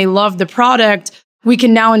every day and they love the product, we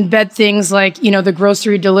can now embed things like, the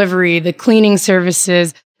grocery delivery, the cleaning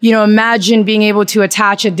services. Imagine being able to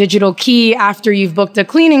attach a digital key after you've booked a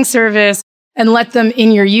cleaning service and let them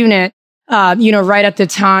in your unit, right at the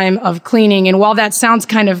time of cleaning. And while that sounds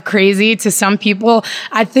kind of crazy to some people,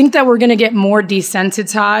 I think that we're going to get more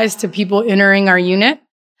desensitized to people entering our unit.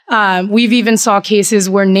 We've even saw cases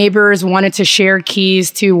where neighbors wanted to share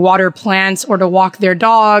keys to water plants or to walk their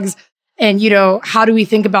dogs. And, how do we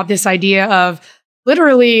think about this idea of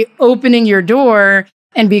literally opening your door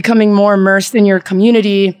and becoming more immersed in your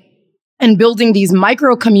community and building these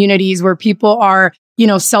micro communities where people are,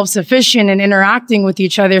 self-sufficient and interacting with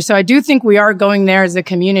each other. So I do think we are going there as a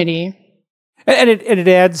community. And it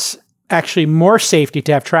adds actually more safety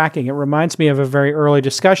to have tracking. It reminds me of a very early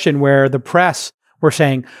discussion where the press were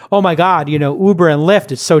saying, oh my God, Uber and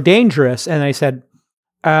Lyft is so dangerous. And I said,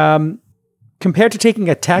 compared to taking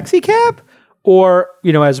a taxi cab, or,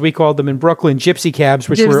 as we called them in Brooklyn, gypsy cabs,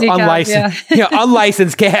 which were unlicensed,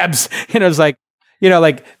 unlicensed cabs. And I was like,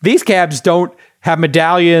 like these cabs don't have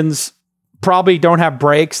medallions, probably don't have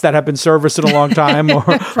brakes that have been serviced in a long time. Or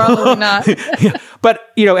Probably not.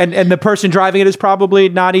 But, and the person driving it is probably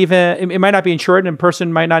not even, it might not be insured, and the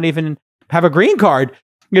person might not even have a green card.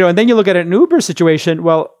 And then you look at an Uber situation.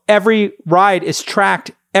 Well, every ride is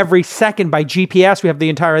tracked every second by GPS. We have the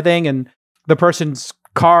entire thing, and the person's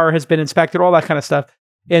car has been inspected, all that kind of stuff.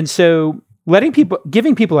 And so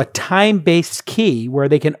giving people a time-based key where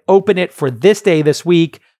they can open it for this day, this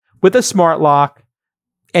week with a smart lock,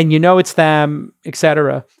 and it's them,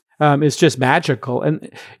 etc., is just magical. And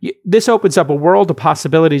this opens up a world of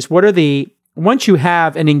possibilities. Once you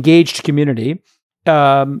have an engaged community,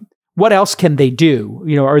 what else can they do?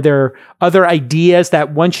 Are there other ideas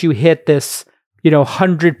that once you hit this,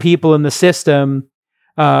 100 people in the system,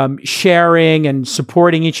 sharing and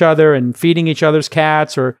supporting each other and feeding each other's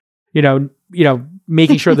cats, or,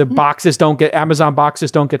 making sure the Amazon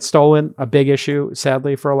boxes don't get stolen, a big issue,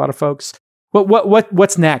 sadly, for a lot of folks.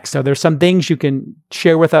 What's next? Are there some things you can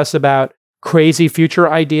share with us about crazy future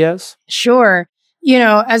ideas? Sure.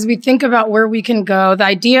 As we think about where we can go, the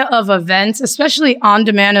idea of events, especially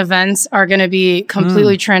on-demand events, are going to be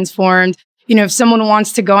completely transformed. If someone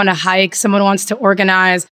wants to go on a hike, someone wants to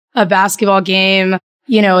organize a basketball game,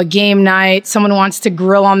 a game night, someone wants to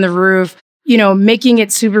grill on the roof, making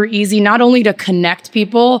it super easy, not only to connect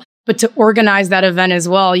people, but to organize that event as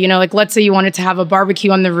well. Like let's say you wanted to have a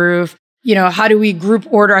barbecue on the roof. How do we group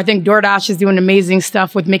order? I think DoorDash is doing amazing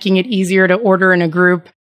stuff with making it easier to order in a group.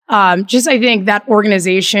 I think that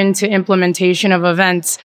organization to implementation of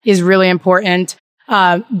events is really important.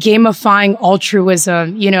 Gamifying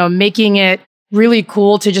altruism, making it really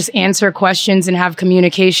cool to just answer questions and have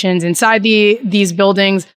communications inside these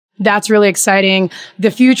buildings. That's really exciting.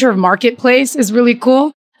 The future of marketplace is really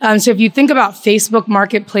cool. So if you think about Facebook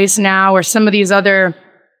Marketplace now, or some of these other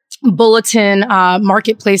bulletin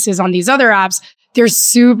marketplaces on these other apps, they're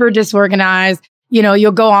super disorganized.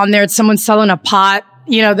 You'll go on there, it's someone selling a pot.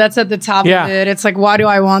 That's at the top of it. It's like, why do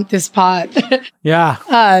I want this pot?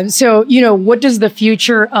 Yeah. So, what does the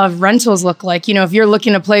future of rentals look like? If you're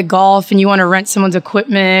looking to play golf and you want to rent someone's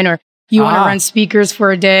equipment, or you want to rent speakers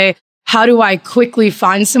for a day, how do I quickly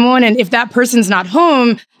find someone? And if that person's not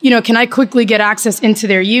home, can I quickly get access into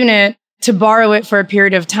their unit to borrow it for a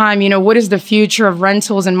period of time? What is the future of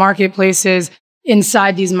rentals and marketplaces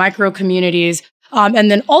inside these micro communities?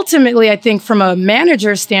 And then ultimately, I think from a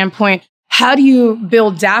manager standpoint, how do you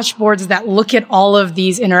build dashboards that look at all of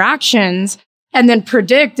these interactions and then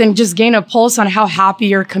predict and just gain a pulse on how happy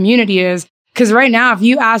your community is? Because right now, if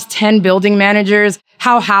you ask 10 building managers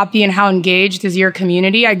how happy and how engaged is your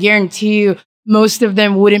community, I guarantee you most of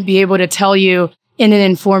them wouldn't be able to tell you in an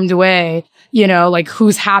informed way, like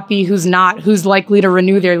who's happy, who's not, who's likely to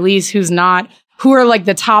renew their lease, who's not, who are like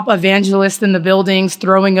the top evangelists in the buildings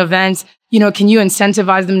throwing events. Can you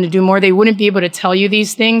incentivize them to do more? They wouldn't be able to tell you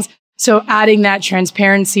these things. So adding that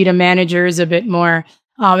transparency to managers a bit more.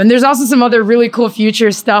 And there's also some other really cool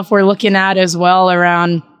future stuff we're looking at as well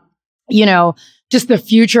around, just the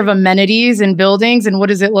future of amenities in buildings and what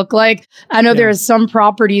does it look like? I know there are some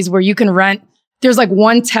properties where you can rent, there's like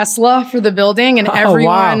one Tesla for the building, and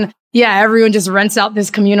everyone just rents out this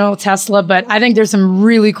communal Tesla. But I think there's some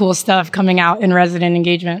really cool stuff coming out in resident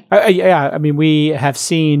engagement. I mean, we have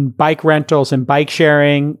seen bike rentals and bike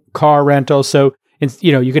sharing, car rentals. So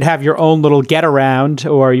you could have your own little get around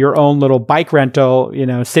or your own little bike rental,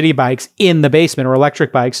 city bikes in the basement, or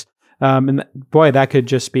electric bikes. And boy, that could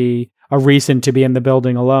just be a reason to be in the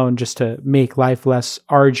building alone, just to make life less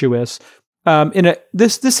arduous.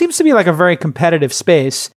 This seems to be like a very competitive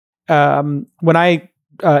space. When I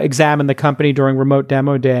examined the company during remote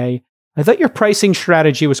demo day, I thought your pricing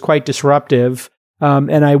strategy was quite disruptive.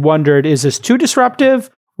 And I wondered, is this too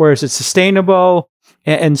disruptive, or is it sustainable?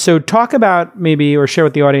 And so talk about maybe, or share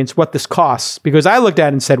with the audience what this costs, because I looked at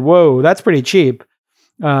it and said, whoa, that's pretty cheap.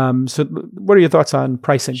 So what are your thoughts on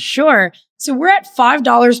pricing? Sure. So we're at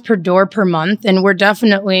 $5 per door per month, and we're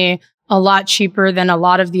definitely a lot cheaper than a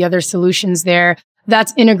lot of the other solutions there.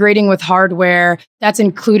 That's integrating with hardware. That's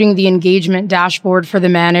including the engagement dashboard for the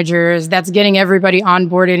managers. That's getting everybody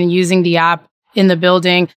onboarded and using the app in the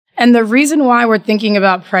building. And the reason why we're thinking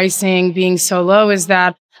about pricing being so low is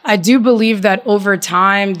that I do believe that over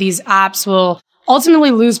time, these apps will ultimately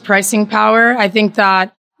lose pricing power. I think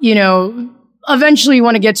that, eventually you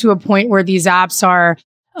want to get to a point where these apps are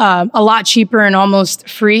a lot cheaper and almost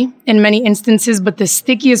free in many instances. But the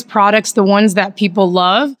stickiest products, the ones that people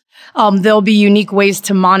love, there'll be unique ways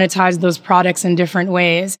to monetize those products in different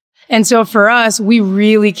ways. And so for us, we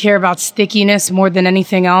really care about stickiness more than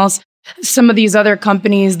anything else. Some of these other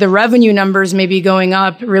companies, the revenue numbers may be going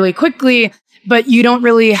up really quickly, but you don't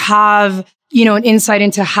really have, an insight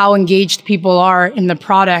into how engaged people are in the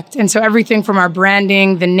product. And so everything from our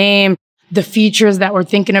branding, the name, the features that we're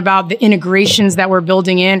thinking about, the integrations that we're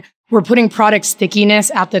building in, we're putting product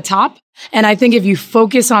stickiness at the top. And I think if you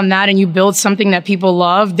focus on that and you build something that people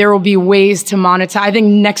love, there will be ways to monetize. I think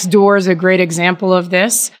Nextdoor is a great example of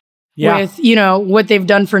this. Yeah. With, what they've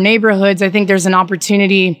done for neighborhoods. I think there's an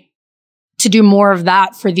opportunity to do more of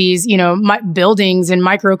that for these, buildings and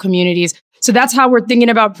micro communities. So that's how we're thinking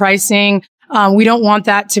about pricing. We don't want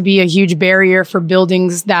that to be a huge barrier for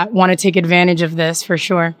buildings that want to take advantage of this, for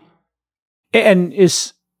sure. And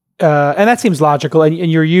that seems logical. And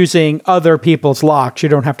you're using other people's locks. You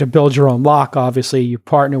don't have to build your own lock. Obviously, you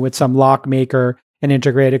partner with some lock maker and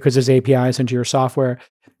integrate it because there's APIs into your software.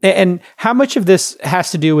 And how much of this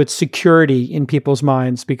has to do with security in people's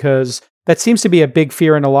minds? Because that seems to be a big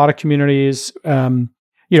fear in a lot of communities.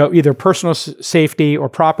 Either personal safety or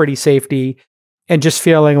property safety, and just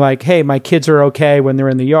feeling like, hey, my kids are okay when they're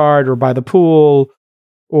in the yard or by the pool,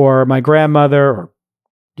 or my grandmother, or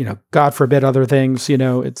God forbid, other things.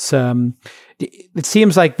 It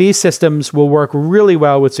seems like these systems will work really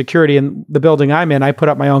well with security. In the building I'm in, I put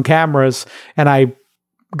up my own cameras, and I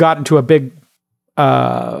got into a big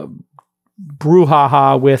brouhaha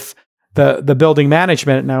with the building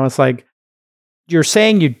management. And I was like, you're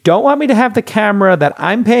saying you don't want me to have the camera that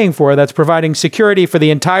I'm paying for that's providing security for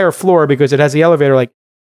the entire floor because it has the elevator,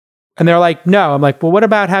 and they're like, no. I'm like, well, what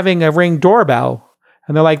about having a Ring doorbell?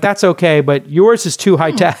 And they're like, that's okay, but yours is too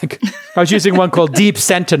high tech. I was using one called Deep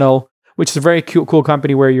Sentinel, which is a very cool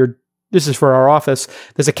company where this is for our office.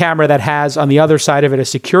 There's a camera that has on the other side of it a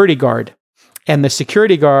security guard. And the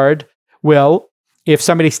security guard will, if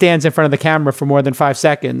somebody stands in front of the camera for more than 5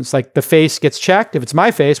 seconds, the face gets checked. If it's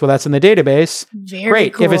my face, well, that's in the database. Very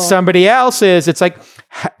Great. Cool. If it's somebody else's, it's like,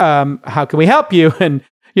 how can we help you? And,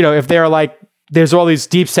 if they're there's all these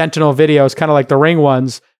Deep Sentinel videos, kind of like the Ring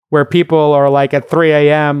ones, where people are at 3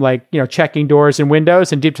 a.m., checking doors and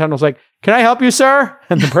windows, and Deep Sentinel's like, can I help you, sir?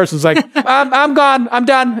 And the person's like, I'm gone, I'm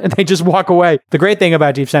done. And they just walk away. The great thing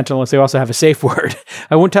about Deep Sentinel is they also have a safe word.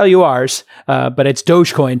 I won't tell you ours, but it's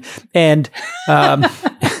Dogecoin. And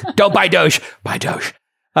don't buy Doge, buy Doge.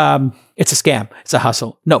 It's a scam. It's a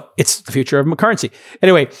hustle. No, it's the future of currency.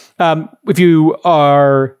 Anyway, if you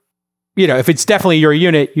are, if it's definitely your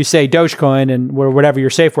unit, you say Dogecoin and whatever your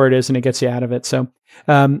safe word is, and it gets you out of it. So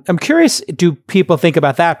I'm curious, do people think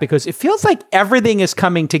about that? Because it feels like everything is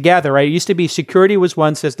coming together, right? It used to be security was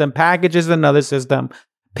one system, packages another system,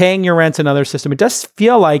 paying your rent's another system. It does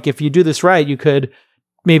feel like if you do this right, you could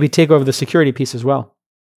maybe take over the security piece as well.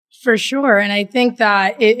 For sure. And I think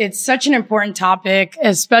that it's such an important topic,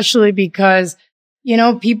 especially because,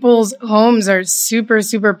 people's homes are super,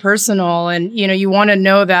 super personal. And, you want to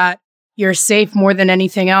know that you're safe more than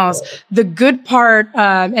anything else. The good part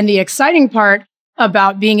and the exciting part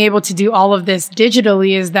about being able to do all of this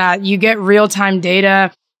digitally is that you get real-time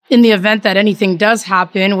data in the event that anything does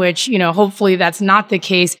happen, which, hopefully that's not the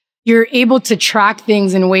case. You're able to track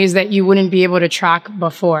things in ways that you wouldn't be able to track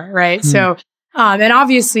before, right? So, and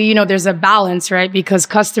obviously, there's a balance, right? Because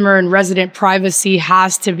customer and resident privacy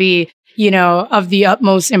has to be, of the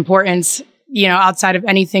utmost importance, outside of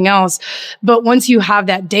anything else. But once you have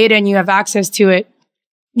that data and you have access to it,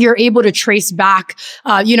 you're able to trace back,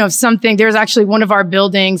 there's actually one of our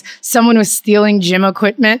buildings, someone was stealing gym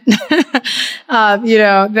equipment.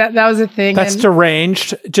 That was a thing. That's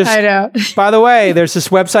deranged. I know. By the way, there's this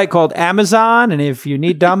website called Amazon, and if you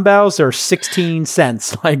need dumbbells, they're 16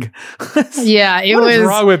 cents. Yeah, what is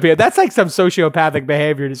wrong with you? That's like some sociopathic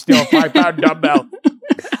behavior to steal a 5-pound dumbbell.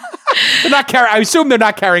 I assume they're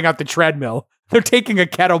not carrying out the treadmill. They're taking a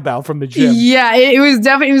kettlebell from the gym. Yeah, it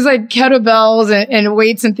was like kettlebells and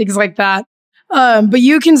weights and things like that. But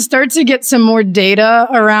you can start to get some more data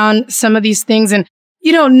around some of these things. And,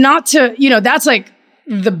 that's like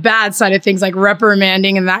the bad side of things, like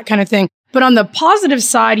reprimanding and that kind of thing. But on the positive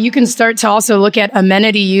side, you can start to also look at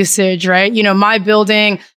amenity usage, right? My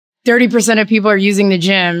building, 30% of people are using the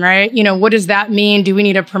gym, right? What does that mean? Do we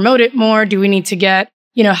need to promote it more? Do we need to get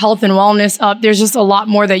health and wellness up? There's just a lot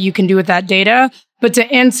more that you can do with that data. But to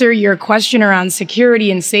answer your question around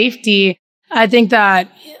security and safety, I think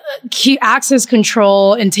that key access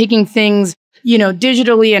control and taking things,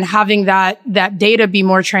 digitally and having that data be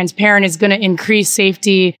more transparent is going to increase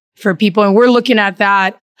safety for people. And we're looking at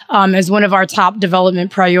that as one of our top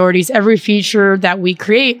development priorities. Every feature that we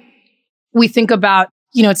create, we think about,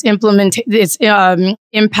 its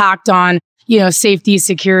impact on safety,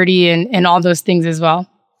 security, and all those things as well.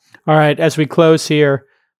 All right. As we close here,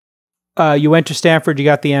 you went to Stanford, you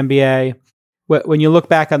got the MBA. When you look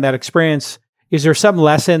back on that experience, Is there some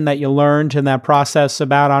lesson that you learned in that process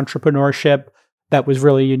about entrepreneurship that was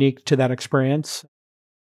really unique to that experience?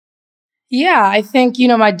 Yeah, I think,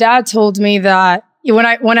 my dad told me that when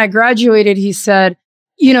I graduated, he said,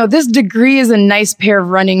 this degree is a nice pair of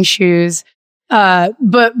running shoes.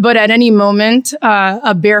 But at any moment,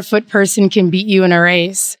 a barefoot person can beat you in a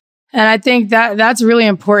race. And I think that's really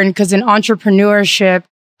important because in entrepreneurship,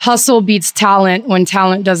 hustle beats talent when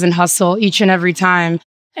talent doesn't hustle each and every time.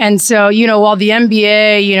 And so, while the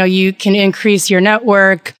MBA, you can increase your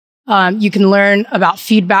network, you can learn about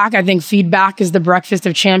feedback. I think feedback is the breakfast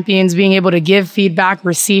of champions, being able to give feedback,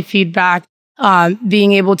 receive feedback,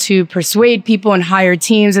 being able to persuade people and hire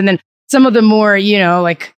teams. And then some of the more,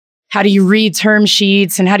 like, how do you read term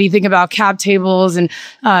sheets and how do you think about cap tables and,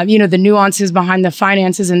 the nuances behind the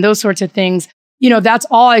finances and those sorts of things, that's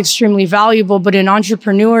all extremely valuable. But in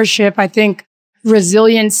entrepreneurship, I think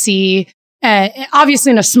resiliency,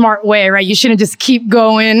 obviously in a smart way, right? You shouldn't just keep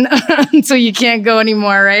going until you can't go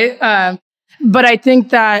anymore, right? But I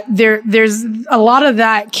think that there's a lot of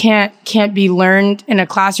that can't be learned in a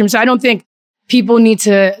classroom. So I don't think people need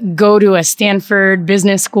to go to a Stanford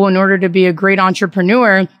business school in order to be a great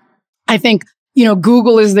entrepreneur. I think,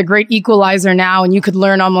 Google is the great equalizer now, and you could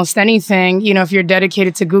learn almost anything, if you're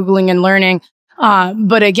dedicated to Googling and learning.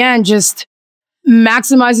 But again, just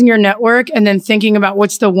maximizing your network and then thinking about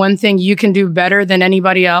what's the one thing you can do better than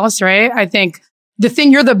anybody else, right? I think the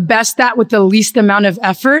thing you're the best at with the least amount of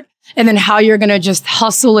effort, and then how you're going to just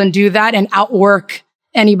hustle and do that and outwork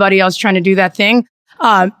anybody else trying to do that thing.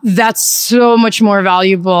 That's so much more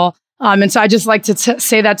valuable. And so I just like to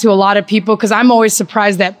say that to a lot of people, because I'm always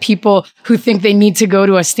surprised that people who think they need to go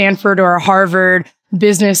to a Stanford or a Harvard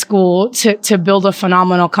business school to build a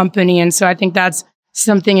phenomenal company. And so I think that's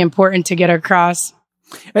something important to get across.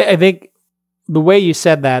 I think the way you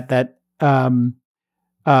said that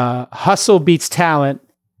hustle beats talent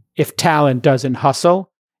if talent doesn't hustle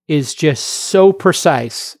is just so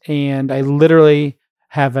precise. And I literally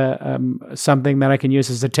have something that I can use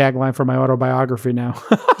as a tagline for my autobiography now.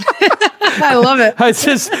 I love it. I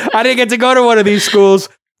didn't get to go to one of these schools,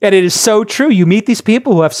 and it is so true. You meet these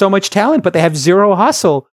people who have so much talent, but they have zero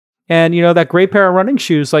hustle. And that great pair of running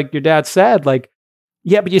shoes, like your dad said,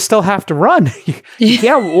 yeah, but you still have to run. You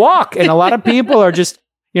can't walk. And a lot of people are just,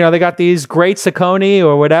 they got these great Saucony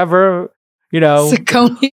or whatever,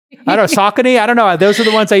 Saucony. I don't know, Saucony. I don't know. Those are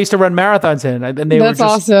the ones I used to run marathons in. And That's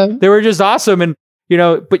awesome. They were just awesome. And,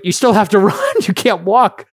 but you still have to run. You can't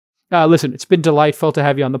walk. Listen, it's been delightful to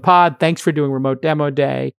have you on the pod. Thanks for doing Remote Demo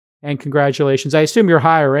Day, and congratulations. I assume you're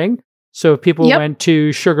hiring. So if people went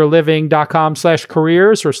to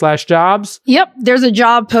sugarliving.com/careers or /jobs. Yep. There's a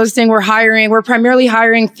job posting. We're primarily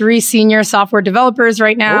hiring 3 senior software developers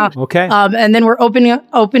right now. Oh, okay. And then we're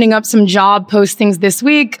opening up some job postings this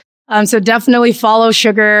week. So definitely follow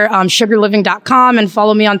Sugar, sugarliving.com, and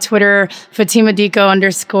follow me on Twitter, Fatima Diko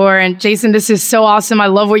 _. And Jason, this is so awesome. I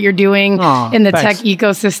love what you're doing in the tech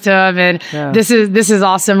ecosystem. And this is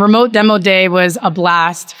awesome. Remote Demo Day was a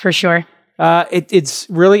blast for sure. It's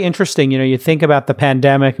really interesting. You think about the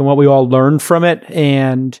pandemic and what we all learned from it.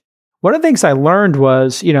 And one of the things I learned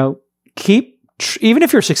was, even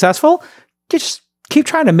if you're successful, just keep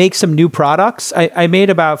trying to make some new products. I made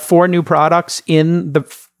about 4 new products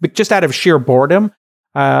just out of sheer boredom.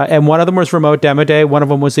 And one of them was Remote Demo Day. One of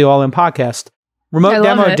them was the All In Podcast. Remote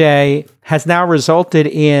Demo Day has now resulted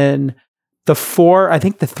in the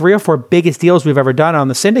 3 or 4 biggest deals we've ever done on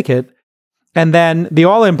the syndicate. And then the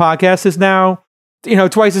All In Podcast is now,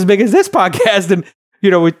 twice as big as this podcast. And,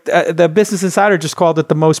 the Business Insider just called it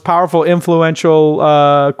the most powerful,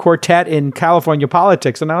 influential quartet in California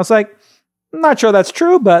politics. And I was like, I'm not sure that's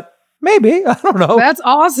true, but maybe. I don't know. That's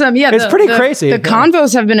awesome. Yeah. It's pretty crazy. The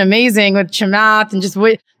convos have been amazing with Chamath and just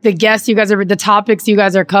the guests the topics you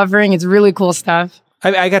guys are covering. It's really cool stuff.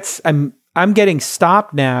 I'm getting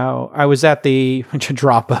stopped now. I was at to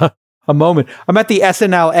drop a moment. I'm at the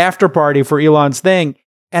SNL after party for Elon's thing.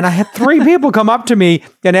 And I had 3 people come up to me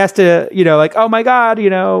and ask to, oh my God,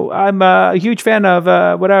 I'm a huge fan of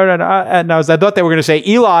whatever. And I thought they were going to say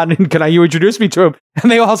Elon, and you introduce me to him? And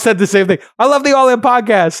they all said the same thing. I love the All In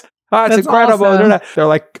Podcast. Oh, it's incredible. Awesome. They're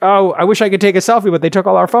like, oh, I wish I could take a selfie, but they took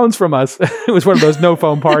all our phones from us. It was one of those no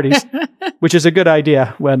phone parties, which is a good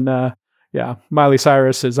idea when, Miley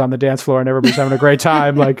Cyrus is on the dance floor and everybody's having a great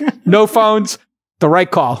time. Like, no phones, the right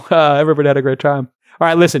call. Everybody had a great time. All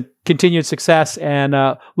right, listen, continued success, and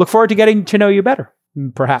look forward to getting to know you better,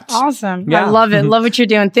 perhaps. Awesome. Yeah. I love it. Love what you're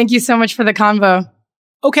doing. Thank you so much for the convo.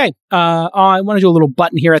 Okay, I want to do a little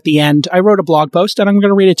button here at the end. I wrote a blog post, and I'm going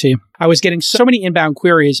to read it to you. I was getting so many inbound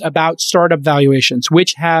queries about startup valuations,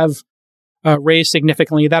 which have raised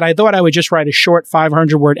significantly that I thought I would just write a short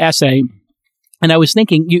 500-word essay. And I was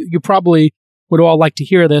thinking you probably would all like to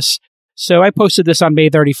hear this. So I posted this on May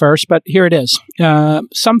 31st, but here it is.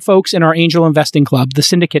 Some folks in our angel investing club,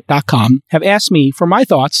 thesyndicate.com, have asked me for my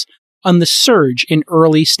thoughts on the surge in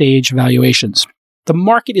early stage valuations. The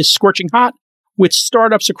market is scorching hot, with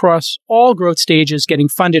startups across all growth stages getting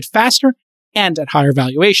funded faster and at higher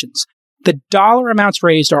valuations. The dollar amounts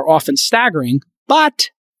raised are often staggering, but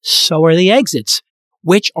so are the exits,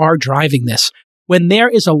 which are driving this. When there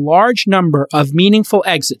is a large number of meaningful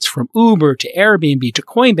exits from Uber to Airbnb to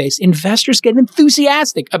Coinbase, investors get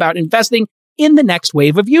enthusiastic about investing in the next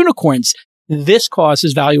wave of unicorns. This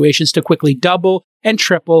causes valuations to quickly double and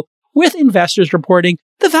triple, with investors reporting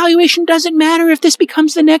the valuation doesn't matter if this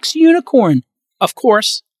becomes the next unicorn. Of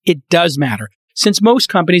course, it does matter, since most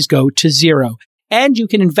companies go to zero, and you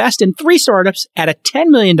can invest in 3 startups at a $10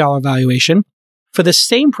 million valuation for the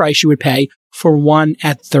same price you would pay for one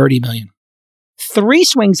at $30 million. 3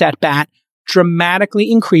 swings at bat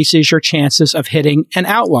dramatically increases your chances of hitting an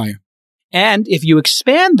outlier. And if you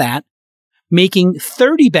expand that, making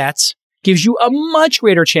 30 bets gives you a much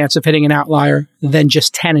greater chance of hitting an outlier than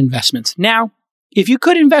just 10 investments. Now, if you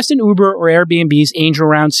could invest in Uber or Airbnb's angel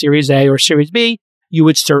round Series A or Series B, you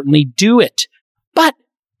would certainly do it. But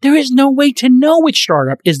there is no way to know which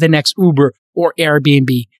startup is the next Uber or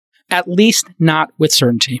Airbnb, at least not with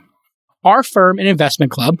certainty. Our firm and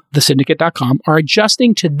investment club, thesyndicate.com, are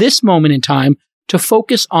adjusting to this moment in time to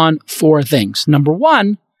focus on 4 things. Number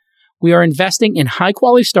 1, we are investing in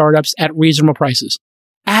high-quality startups at reasonable prices,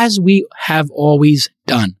 as we have always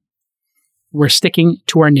done. We're sticking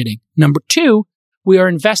to our knitting. Number 2, we are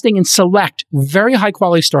investing in select, very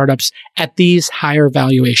high-quality startups at these higher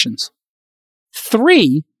valuations.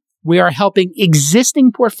 3, we are helping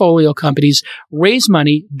existing portfolio companies raise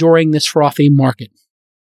money during this frothy market.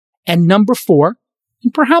 And number 4,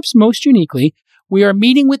 and perhaps most uniquely, we are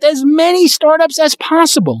meeting with as many startups as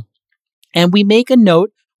possible. And we make a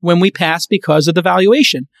note when we pass because of the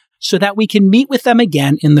valuation, so that we can meet with them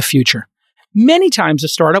again in the future. Many times a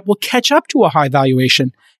startup will catch up to a high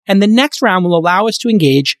valuation, and the next round will allow us to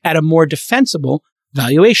engage at a more defensible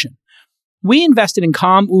valuation. We invested in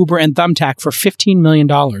Calm, Uber, and Thumbtack for $15 million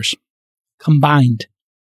combined.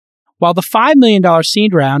 While the $5 million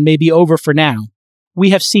seed round may be over for now,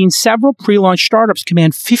 we have seen several pre-launch startups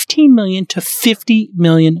command $15 million to $50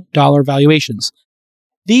 million valuations.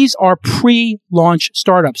 These are pre-launch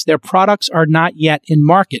startups. Their products are not yet in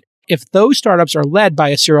market. If those startups are led by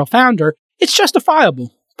a serial founder, it's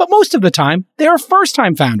justifiable. But most of the time, they are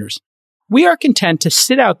first-time founders. We are content to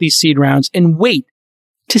sit out these seed rounds and wait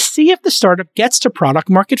to see if the startup gets to product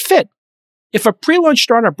market fit. If a pre-launch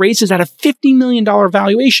startup raises at a $50 million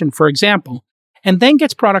valuation, for example, and then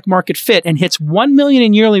gets product market fit and hits $1 million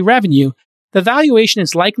in yearly revenue, the valuation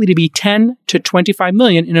is likely to be $10 to $25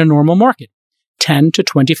 million in a normal market, 10 to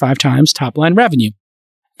 25 times top-line revenue.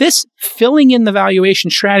 This filling in the valuation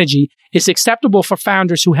strategy is acceptable for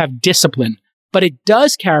founders who have discipline, but it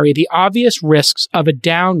does carry the obvious risks of a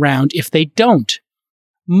down round if they don't.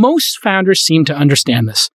 Most founders seem to understand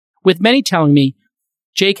this, with many telling me,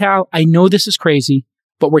 J-Cal, I know this is crazy,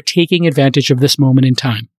 but we're taking advantage of this moment in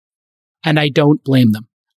time. And I don't blame them.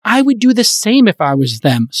 I would do the same if I was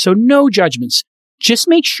them, so no judgments. Just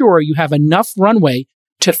make sure you have enough runway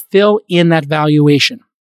to fill in that valuation.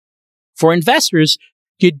 For investors,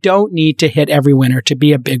 you don't need to hit every winner to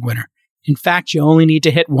be a big winner. In fact, you only need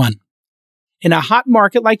to hit one. In a hot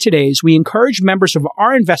market like today's, we encourage members of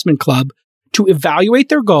our investment club to evaluate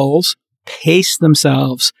their goals, pace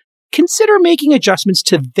themselves, consider making adjustments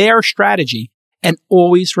to their strategy, and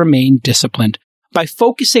always remain disciplined by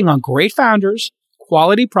focusing on great founders,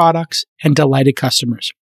 quality products, and delighted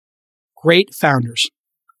customers. Great founders,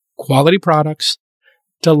 quality products,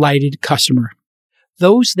 delighted customer.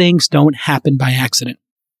 Those things don't happen by accident.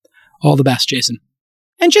 All the best, Jason.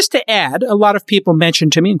 And just to add, a lot of people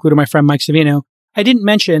mentioned to me, including my friend Mike Savino, I didn't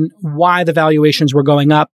mention why the valuations were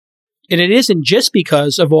going up. And it isn't just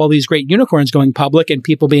because of all these great unicorns going public and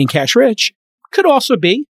people being cash rich. Could also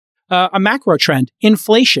be a macro trend,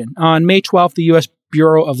 inflation. On May 12th, the U.S.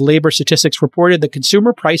 Bureau of Labor Statistics reported the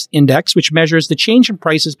Consumer Price Index, which measures the change in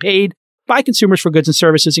prices paid by consumers for goods and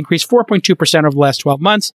services, increased 4.2% over the last 12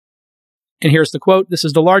 months. And here's the quote. This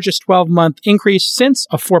is the largest 12-month increase since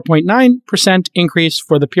a 4.9% increase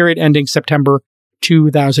for the period ending September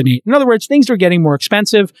 2008. In other words, things are getting more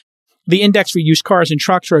expensive. The index for used cars and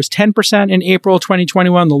trucks rose 10% in April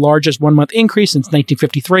 2021, the largest one-month increase since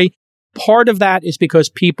 1953. Part of that is because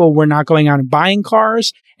people were not going out and buying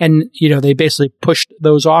cars, and they basically pushed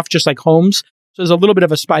those off, just like homes. So there's a little bit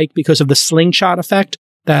of a spike because of the slingshot effect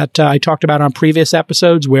that I talked about on previous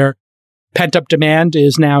episodes where pent-up demand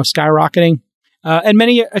is now skyrocketing. And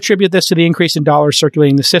many attribute this to the increase in dollars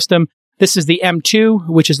circulating the system. This is the M2,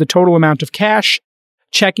 which is the total amount of cash,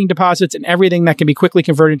 checking deposits, and everything that can be quickly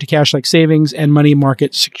converted to cash like savings and money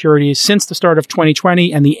market securities. Since the start of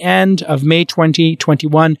 2020 and the end of May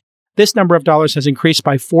 2021, this number of dollars has increased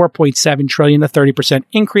by 4.7 trillion, a 30%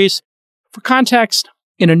 increase. For context,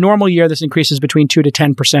 in a normal year, this increases between 2 to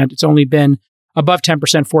 10%. It's only been above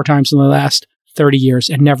 10% 4 times in the last 30 years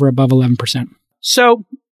and never above 11%. So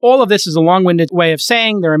all of this is a long-winded way of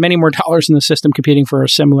saying there are many more dollars in the system competing for a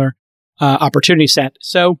similar opportunity set.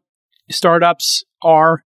 So startups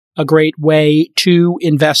are a great way to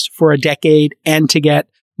invest for a decade and to get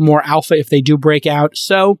more alpha if they do break out.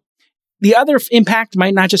 So the other impact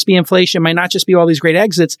might not just be inflation, might not just be all these great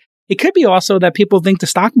exits. It could be also that people think the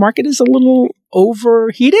stock market is a little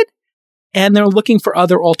overheated and they're looking for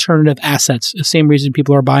other alternative assets. The same reason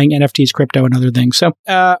people are buying NFTs, crypto, and other things. So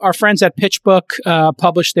our friends at PitchBook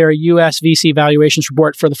published their US VC valuations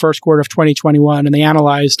report for the first quarter of 2021, and they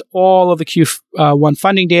analyzed all of the Q1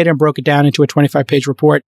 funding data and broke it down into a 25-page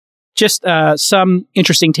report. Just some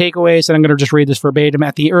interesting takeaways, and I'm going to just read this verbatim.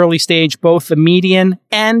 At the early stage, both the median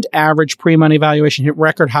and average pre-money valuation hit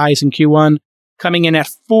record highs in Q1, coming in at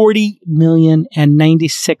 $40 million and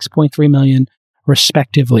 $96.3 million,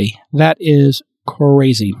 respectively. That is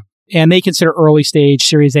crazy. And they consider early stage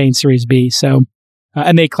Series A and Series B. So,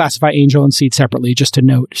 and they classify angel and seed separately, just to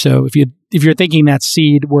note. So if you're thinking that's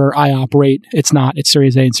seed where I operate, it's not. It's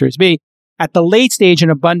Series A and Series B. At the late stage, an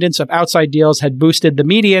abundance of outside deals had boosted the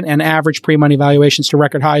median and average pre-money valuations to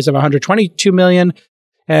record highs of $122 million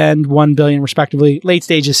and $1 billion, respectively. Late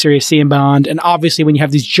stage is Series C and beyond. And obviously, when you have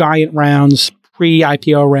these giant rounds,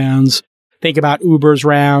 pre-IPO rounds, think about Uber's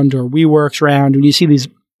round or WeWork's round, when you see these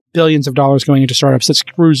billions of dollars going into startups, that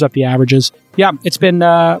screws up the averages. Yeah, it's been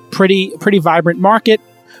a pretty vibrant market.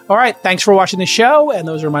 All right, thanks for watching the show. And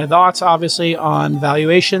those are my thoughts, obviously, on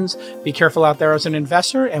valuations. Be careful out there as an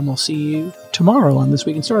investor, and we'll see you tomorrow on This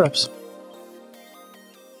Week in Startups.